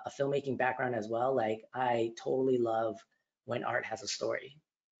a filmmaking background as well, like I totally love when art has a story.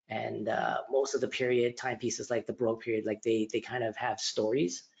 And Mm. most of the period timepieces, like the Baroque period, like they kind of have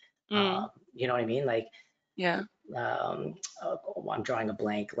stories. Mm, You know what I mean? Like yeah. I'm drawing a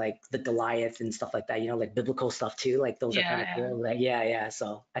blank, like the Goliath and stuff like that, like biblical stuff too. Like those are kind of Yeah, cool. Like, yeah.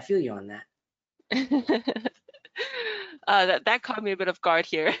 So I feel you on that. yeah. That caught me a bit off guard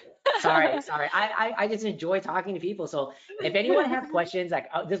here. Sorry. I just enjoy talking to people. So if anyone have questions, like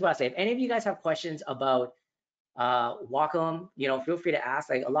this is what I say. If any of you guys have questions about Wacom, feel free to ask.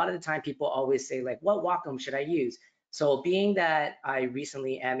 Like a lot of the time, people always say like, what Wacom should I use? So being that I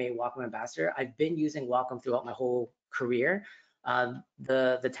recently am a Wacom ambassador, I've been using Wacom throughout my whole career.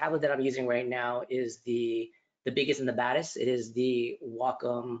 The tablet that I'm using right now is the biggest and the baddest. It is the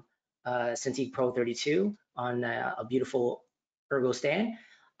Wacom Cintiq Pro 32 on a beautiful ergo stand.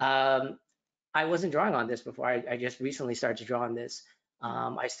 Um, I wasn't drawing on this before. I just recently started to draw on this.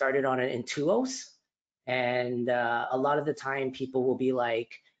 I started on it in Tuos, and a lot of the time people will be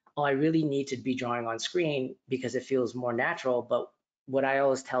like, "Oh, I really need to be drawing on screen because it feels more natural." But what I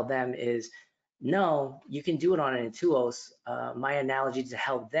always tell them is, no, you can do it on an Intuos. My analogy to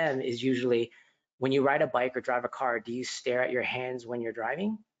help them is usually when you ride a bike or drive a car, do you stare at your hands when you're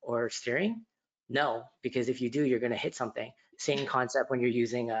driving or steering? No, because if you do, you're going to hit something. Same concept when you're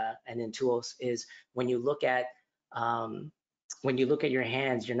using an Intuos is um, when you look at your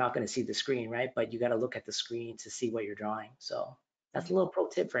hands, you're not going to see the screen, right? But you got to look at the screen to see what you're drawing. So that's a little pro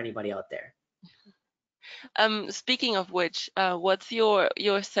tip for anybody out there. Speaking of which, what's your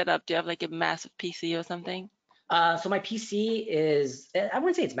setup? Do you have like a massive PC or something? So my PC is, I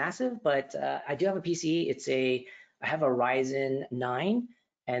wouldn't say it's massive, but I do have a PC. I have a Ryzen 9,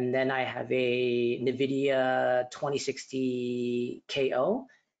 and then I have a NVIDIA 2060 KO,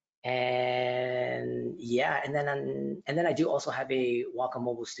 and yeah, and then I do also have a Wacom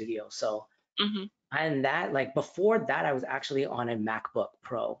Mobile Studio. So Mm-hmm. and that, like before that, I was actually on a MacBook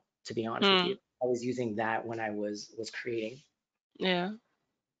Pro, to be honest with you. Mm, I was using that when I was creating. yeah.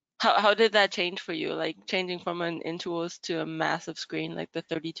 How did that change for you? Like changing from an Intuos to a massive screen like the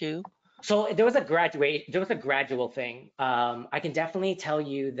 32? So there was a gradual thing. I can definitely tell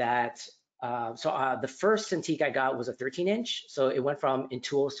you that The first Cintiq I got was a 13-inch, so it went from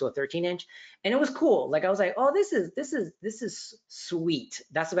Intuos to a 13-inch, and it was cool. Like I was like, oh, this is sweet.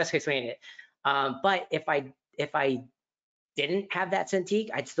 That's the best way to explain it. But if I didn't have that Cintiq,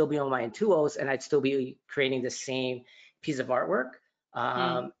 I'd still be on my Intuos, and I'd still be creating the same piece of artwork.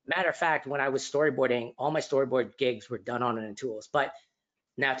 Matter of fact, when I was storyboarding, all my storyboard gigs were done on an Intuos. But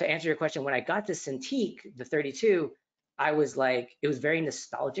now to answer your question, when I got the Cintiq, the 32, I was like, it was very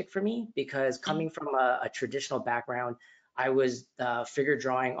nostalgic for me because coming from a traditional background, I was figure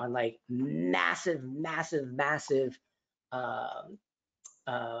drawing on like massive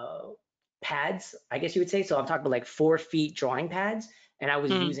pads, I guess you would say. So I'm talking about like 4 feet drawing pads, and I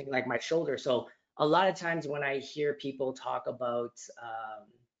was using like my shoulder. So a lot of times when I hear people talk about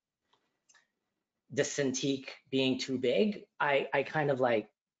the Cintiq being too big, I kind of like,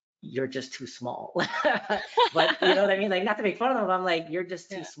 you're just too small. But you know what I mean? Like, not to make fun of them, I'm like, you're just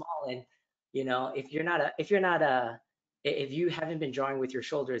too small. And you know, if you haven't been drawing with your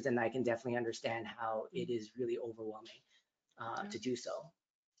shoulders, then I can definitely understand how it is really overwhelming to do so.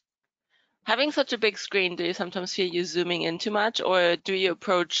 Having such a big screen, do you sometimes feel you zooming in too much, or do you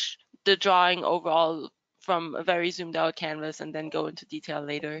approach the drawing overall from a very zoomed out canvas and then go into detail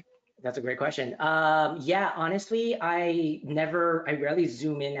later? That's a great question. Yeah, honestly, I rarely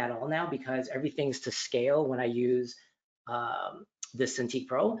zoom in at all now because everything's to scale when I use the Cintiq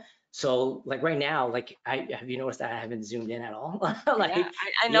Pro. So like right now, like have you noticed that I haven't zoomed in at all? Like, yeah,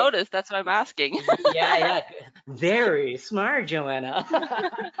 I noticed. That's why I'm asking. yeah, very smart, Joanna.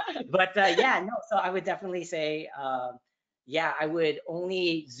 But yeah, no. So I would definitely say, yeah, I would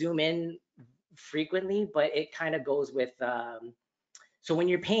only zoom in frequently, but it kind of goes with. So when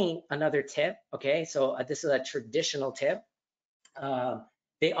you paint, another tip, okay? So this is a traditional tip.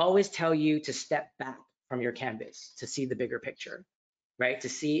 They always tell you to step back from your canvas to see the bigger picture, right? To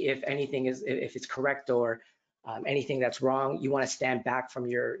see if anything if it's correct or anything that's wrong. You want to stand back from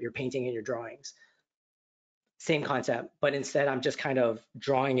your painting and your drawings. Same concept, but instead I'm just kind of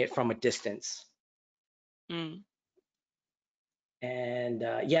drawing it from a distance. And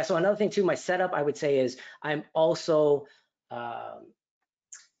yeah, so another thing too, my setup I would say is I'm also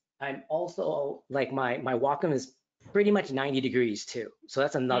like my Wacom is pretty much 90 degrees too. So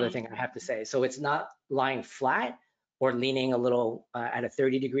that's another thing I have to say. So it's not lying flat or leaning a little at a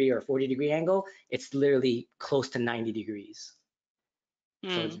 30-degree or 40-degree angle. It's literally close to 90 degrees.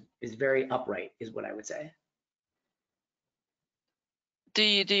 So it's very upright is what I would say. Do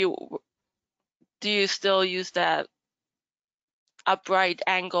you still use that upright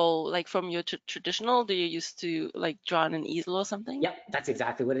angle like from your traditional? Do you used to like draw on an easel or something? Yep, that's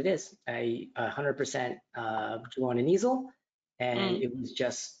exactly what it is. I 100% drew on an easel, and it was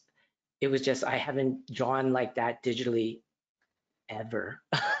just I haven't drawn like that digitally ever.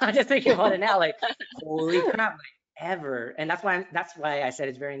 I'm just thinking about it now, like holy crap, like ever. And that's why I said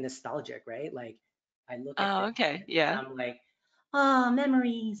it's very nostalgic, right? Like I look at this okay, yeah. and I'm like, oh,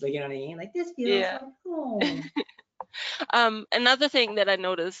 memories, like, you know what I mean? Like this feels like home. Another thing that I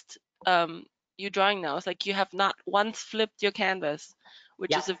noticed you drawing now is like you have not once flipped your canvas,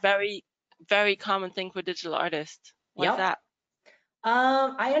 which is a very, very common thing for digital artists. What's that?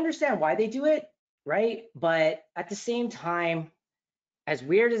 I understand why they do it, right? But at the same time, as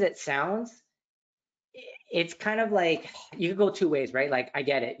weird as it sounds, it's kind of like you could go 2 ways, right? Like I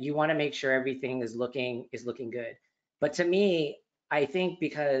get it. You want to make sure everything is looking good. But to me, I think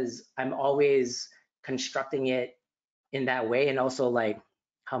because I'm always constructing it in that way, and also like,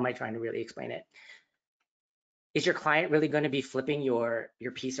 how am I trying to really explain it? Is your client really going to be flipping your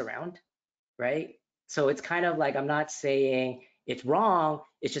piece around, right? So it's kind of like, I'm not saying it's wrong.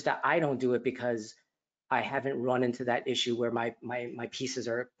 It's just that I don't do it because I haven't run into that issue where my pieces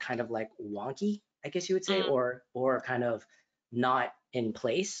are kind of like wonky, I guess you would say, or kind of not in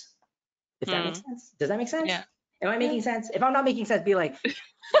place. If that makes sense. Does that make sense? Yeah. Am I making sense? If I'm not making sense, be like,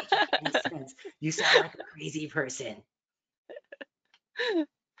 making sense. You sound like a crazy person.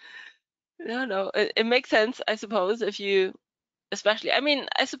 No, it makes sense, I suppose, if you, especially, I mean,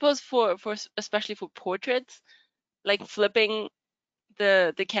 I suppose for especially for portraits, like flipping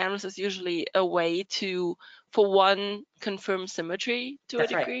the canvas is usually a way to, for one, confirm symmetry to a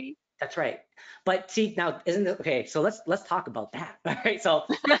degree. That's right. But see, now isn't it okay? So let's talk about that. All right. So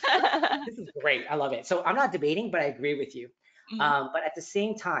this is great. I love it. So I'm not debating, but I agree with you. But at the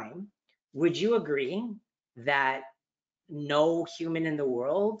same time, would you agree that no human in the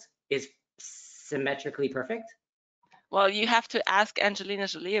world is symmetrically perfect? Well, you have to ask Angelina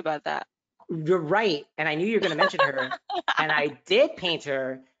Jolie about that. You're right. And I knew you were going to mention her. And I did paint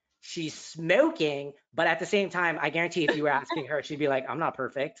her. She's smoking. But at the same time, I guarantee if you were asking her, she'd be like, I'm not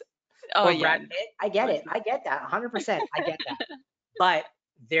perfect. Oh or yeah, Brad of Pitt. I get course it. not. I get that 100%. I get that. But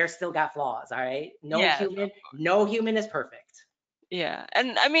they're still got flaws, all right? Yes, No human is perfect. yeah.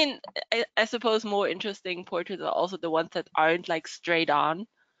 And I mean, I suppose more interesting portraits are also the ones that aren't like straight on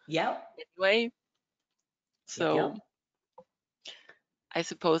Yep. anyway. Yep. So I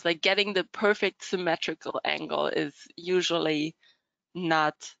suppose like getting the perfect symmetrical angle is usually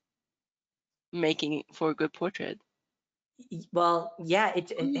not making for a good portrait. Well, yeah,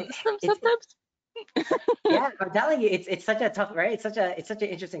 it's Sometimes. yeah, I'm telling you, it's such a tough, right? It's such an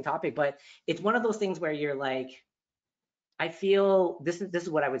interesting topic, but it's one of those things where you're like, I feel this is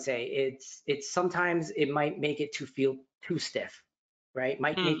what I would say. It's sometimes it might make it to feel too stiff, right?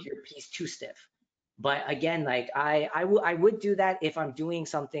 Might make Mm, your piece too stiff. But again, like I would do that if I'm doing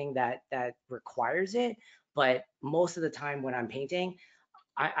something that requires it. But most of the time when I'm painting,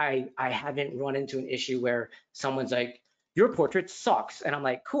 I haven't run into an issue where someone's like, your portrait sucks. And I'm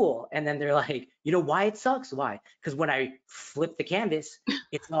like, cool. And then they're like, you know why it sucks? Why? Because when I flip the canvas,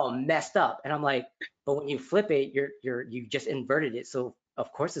 it's all messed up. And I'm like, but when you flip it, you just inverted it. So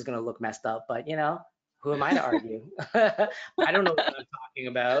of course it's gonna look messed up. But who am I to argue? I don't know what I'm talking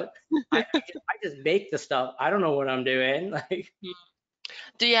about. I just make the stuff. I don't know what I'm doing. Like, mm.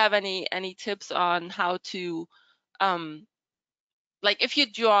 Do you have any tips on how to um like if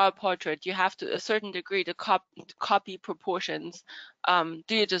you draw a portrait, you have to a certain degree to copy proportions.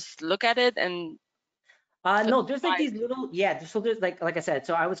 Do you just look at it and no, there's like try these little, yeah. So there's like I said.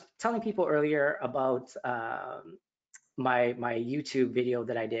 So I was telling people earlier about my YouTube video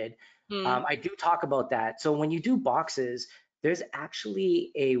that I did. to? I do talk about that. So when you do boxes, there's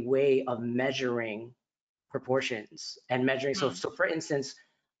actually a way of measuring proportions and measuring. So Mm. so for instance,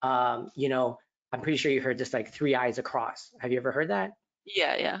 I'm pretty sure you heard this like three eyes across. Have you ever heard that?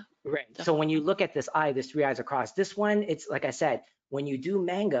 Yeah, yeah, Right. So when you definitely. look at this eye, there's three eyes across. This one, it's like I said, when you do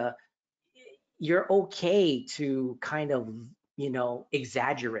manga, you're okay to kind of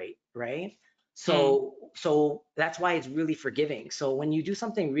exaggerate, right? Mm. So that's why it's really forgiving. So when you do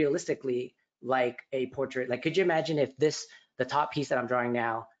something realistically, like a portrait, like could you imagine if the top piece that I'm drawing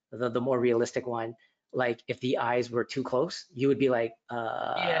now, the more realistic one, like if the eyes were too close,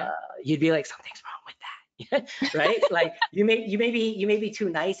 Yeah. you'd be like, something's wrong with that. Right? Like you may be too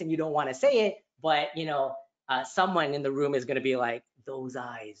nice and you don't want to say it, but someone in the room is going to be like, those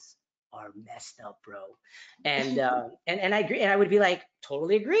eyes are messed up, bro. And I agree, and I would be like,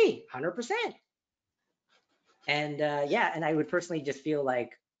 totally agree, 100%. And yeah, and I would personally just feel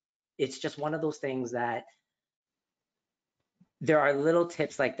like it's just one of those things that there are little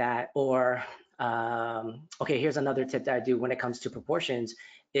tips like that. Or okay, here's another tip that I do when it comes to proportions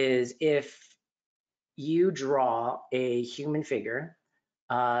is if you draw a human figure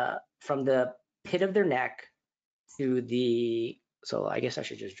from the pit of their neck to the, so I guess I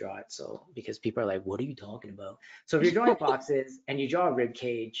should just draw it. So because people are like, what are you talking about? So if you're drawing boxes and you draw a rib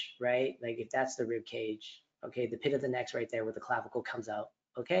cage, right? Like if that's the rib cage, okay, the pit of the neck's right there where the clavicle comes out.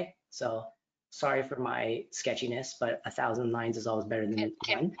 Okay, so sorry for my sketchiness, but 1,000 lines is always better Can than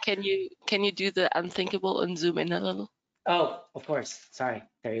can one. can you do the unthinkable and zoom in a little? Oh, of course. Sorry.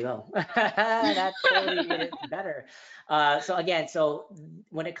 There you go. That totally made it better. So again, so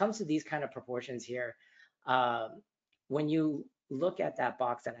when it comes to these kind of proportions here, um, when you look at that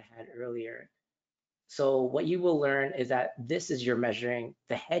box that I had earlier, so what you will learn is that this is your measuring.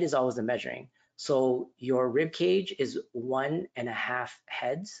 The head is always the measuring. So your rib cage is 1.5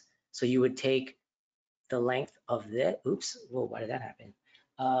 heads. So you would take the length of this. Oops. Whoa, why did that happen?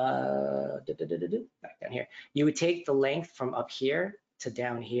 Back down here. You would take the length from up here to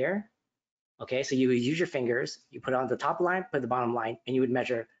down here. Okay, so you would use your fingers, you put it on the top line, put the bottom line, and you would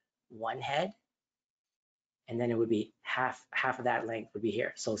measure one head, and then it would be half of that length would be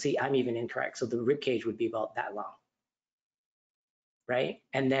here. So see, I'm even incorrect. So the rib cage would be about that long, right?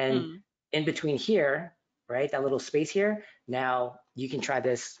 And then Mm. in between here, right, that little space here, now you can try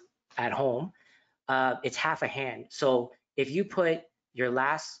this at home. It's half a hand. So if you put your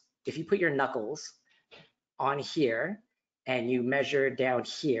knuckles on here and you measure down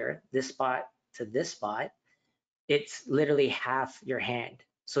here, this spot to this spot, it's literally half your hand.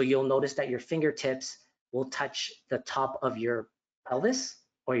 So you'll notice that your fingertips will touch the top of your pelvis,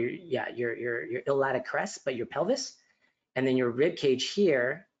 or your iliac crest, but your pelvis, and then your rib cage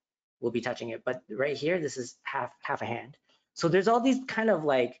here will be touching it. But right here, this is half a hand. So there's all these kind of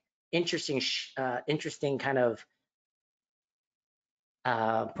like interesting kind of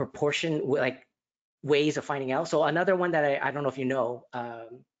proportion, like ways of finding out. So another one that I don't know if you know,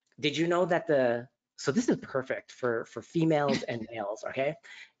 did you know that so this is perfect for females and males, okay?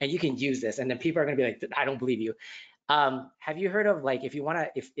 And you can use this, and then people are gonna be like, I don't believe you. Have you heard of like if you wanna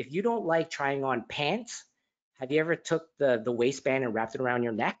if you don't like trying on pants, have you ever took the waistband and wrapped it around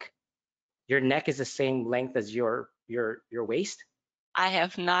your neck? Your neck is the same length as your waist. I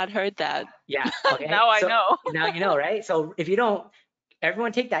have not heard that. Yeah. Okay. Now I So know. now you know, right? So if you don't,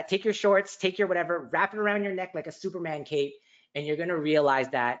 everyone take that. Take your shorts, take your whatever, wrap it around your neck like a Superman cape, and you're gonna realize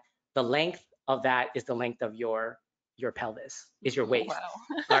that the length of that is the length of your pelvis, is your waist.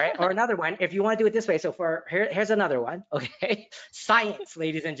 Wow. All right. Or another one, if you want to do it this way. So here's another one. Okay. Science,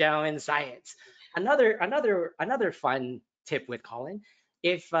 ladies and gentlemen, science. Another fun tip with Collin.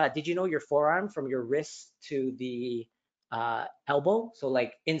 If did you know your forearm from your wrist to the elbow, so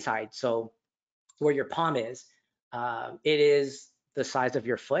like inside, so where your palm is, it is the size of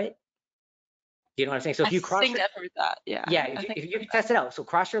your foot. You know what I'm saying? So I if you cross think your, I've heard that. Yeah, yeah, I think if I've you heard that. test it out, so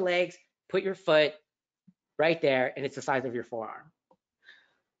cross your legs, put your foot right there, and it's the size of your forearm.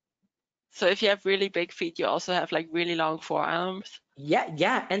 So if you have really big feet, you also have like really long forearms. Yeah,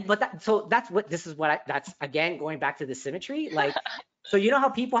 yeah, and but that so that's what this is what I that's again going back to the symmetry. Like, so you know how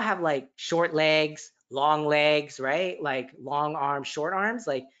people have like short legs, right? Like long arms, short arms,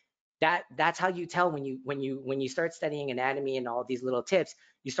 like that's how you tell when you start studying anatomy and all these little tips,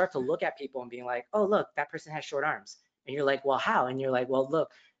 you start to look at people and being like, oh look, that person has short arms. And you're like, well, how? And you're like, well, look,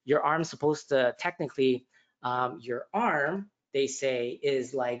 your arm's supposed to technically your arm, they say,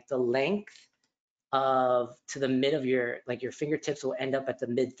 is like the length of to the mid of your like your fingertips will end up at the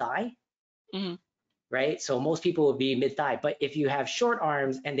mid thigh, Hmm. right? So most people will be mid thigh, but if you have short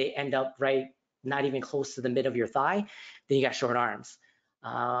arms and they end up right not even close to the mid of your thigh, then you got short arms.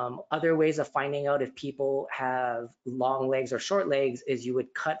 Other ways of finding out if people have long legs or short legs is you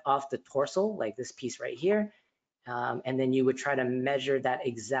would cut off the torso, like this piece right here, and then you would try to measure that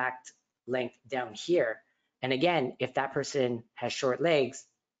exact length down here. And again, if that person has short legs,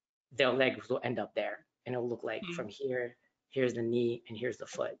 their legs will end up there, and it'll look like from here, here's the knee, and here's the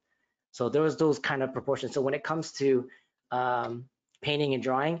foot. So there was those kind of proportions. So when it comes to painting and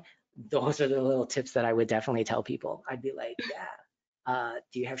drawing, those are the little tips that I would definitely tell people. I'd be like, yeah,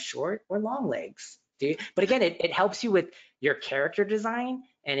 do you have short or long legs? But again, it helps you with your character design,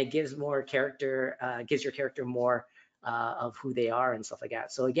 and it gives more character, gives your character more of who they are and stuff like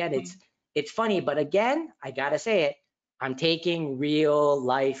that. So again, it's funny, but again, I gotta say it, I'm taking real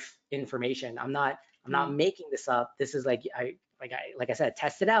life information. I'm not making this up. This is like I said,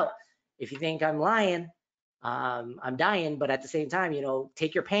 test it out. If you think I'm lying, I'm dying. But at the same time,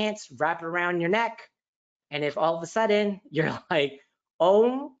 take your pants, wrap it around your neck, and if all of a sudden you're like,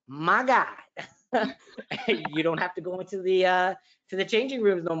 oh my God, you don't have to go into the changing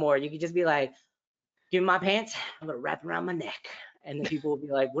rooms no more. You can just be like, give me my pants, I'm gonna wrap around my neck. And then people will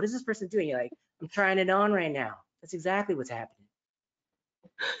be like, what is this person doing? You're like, I'm trying it on right now. That's exactly what's happening.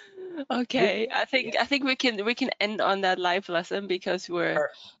 Okay, I think Yeah. I think we can end on that life lesson because we're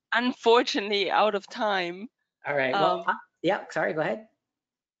Perfect. unfortunately out of time. All right. Well, yeah, sorry, go ahead.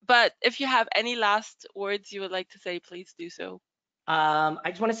 But if you have any last words you would like to say, please do so. I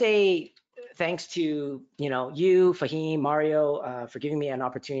just want to say thanks to, you, Fahim, Mario, for giving me an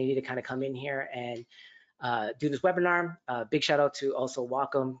opportunity to kind of come in here and do this webinar. Big shout out to also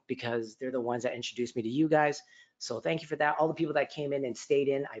Wacom, because they're the ones that introduced me to you guys. So thank you for that. All the people that came in and stayed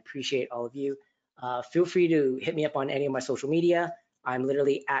in, I appreciate all of you. Feel free to hit me up on any of my social media. I'm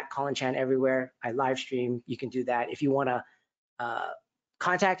literally at Collin Chan everywhere. I live stream. You can do that. If you want to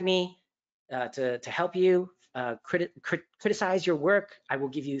contact me to help you criticize your work, I will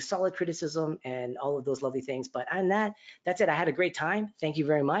give you solid criticism and all of those lovely things. But on that's it. I had a great time. Thank you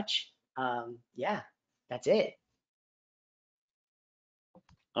very much. Yeah, that's it.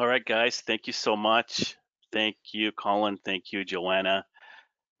 All right, guys. Thank you so much. Thank you, Collin. Thank you, Joanna.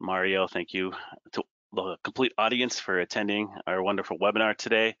 Mario, thank you to the complete audience for attending our wonderful webinar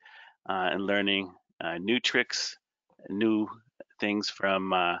today and learning new tricks, new things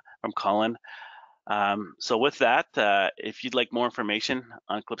from Collin. So with that, if you'd like more information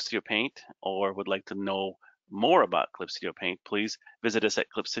on Clip Studio Paint or would like to know more about Clip Studio Paint, please visit us at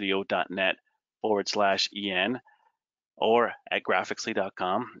clipstudio.net/en or at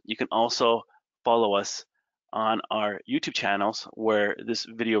graphicsly.com. You can also follow us on our YouTube channels where this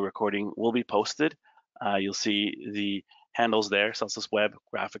video recording will be posted. You'll see the handles there, Celsius Web,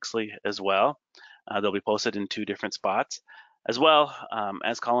 Graphicsly as well. They'll be posted in 2 different spots. As well,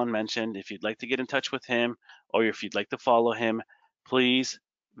 as Collin mentioned, if you'd like to get in touch with him or if you'd like to follow him, please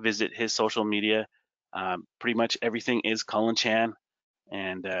visit his social media. Pretty much everything is Collin Chan,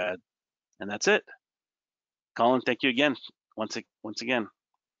 and that's it. Collin, thank you again, once again.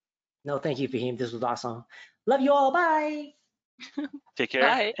 No, thank you, Fahim. This was awesome. Love you all. Bye. Take care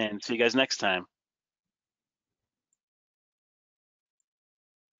Bye. and see you guys next time.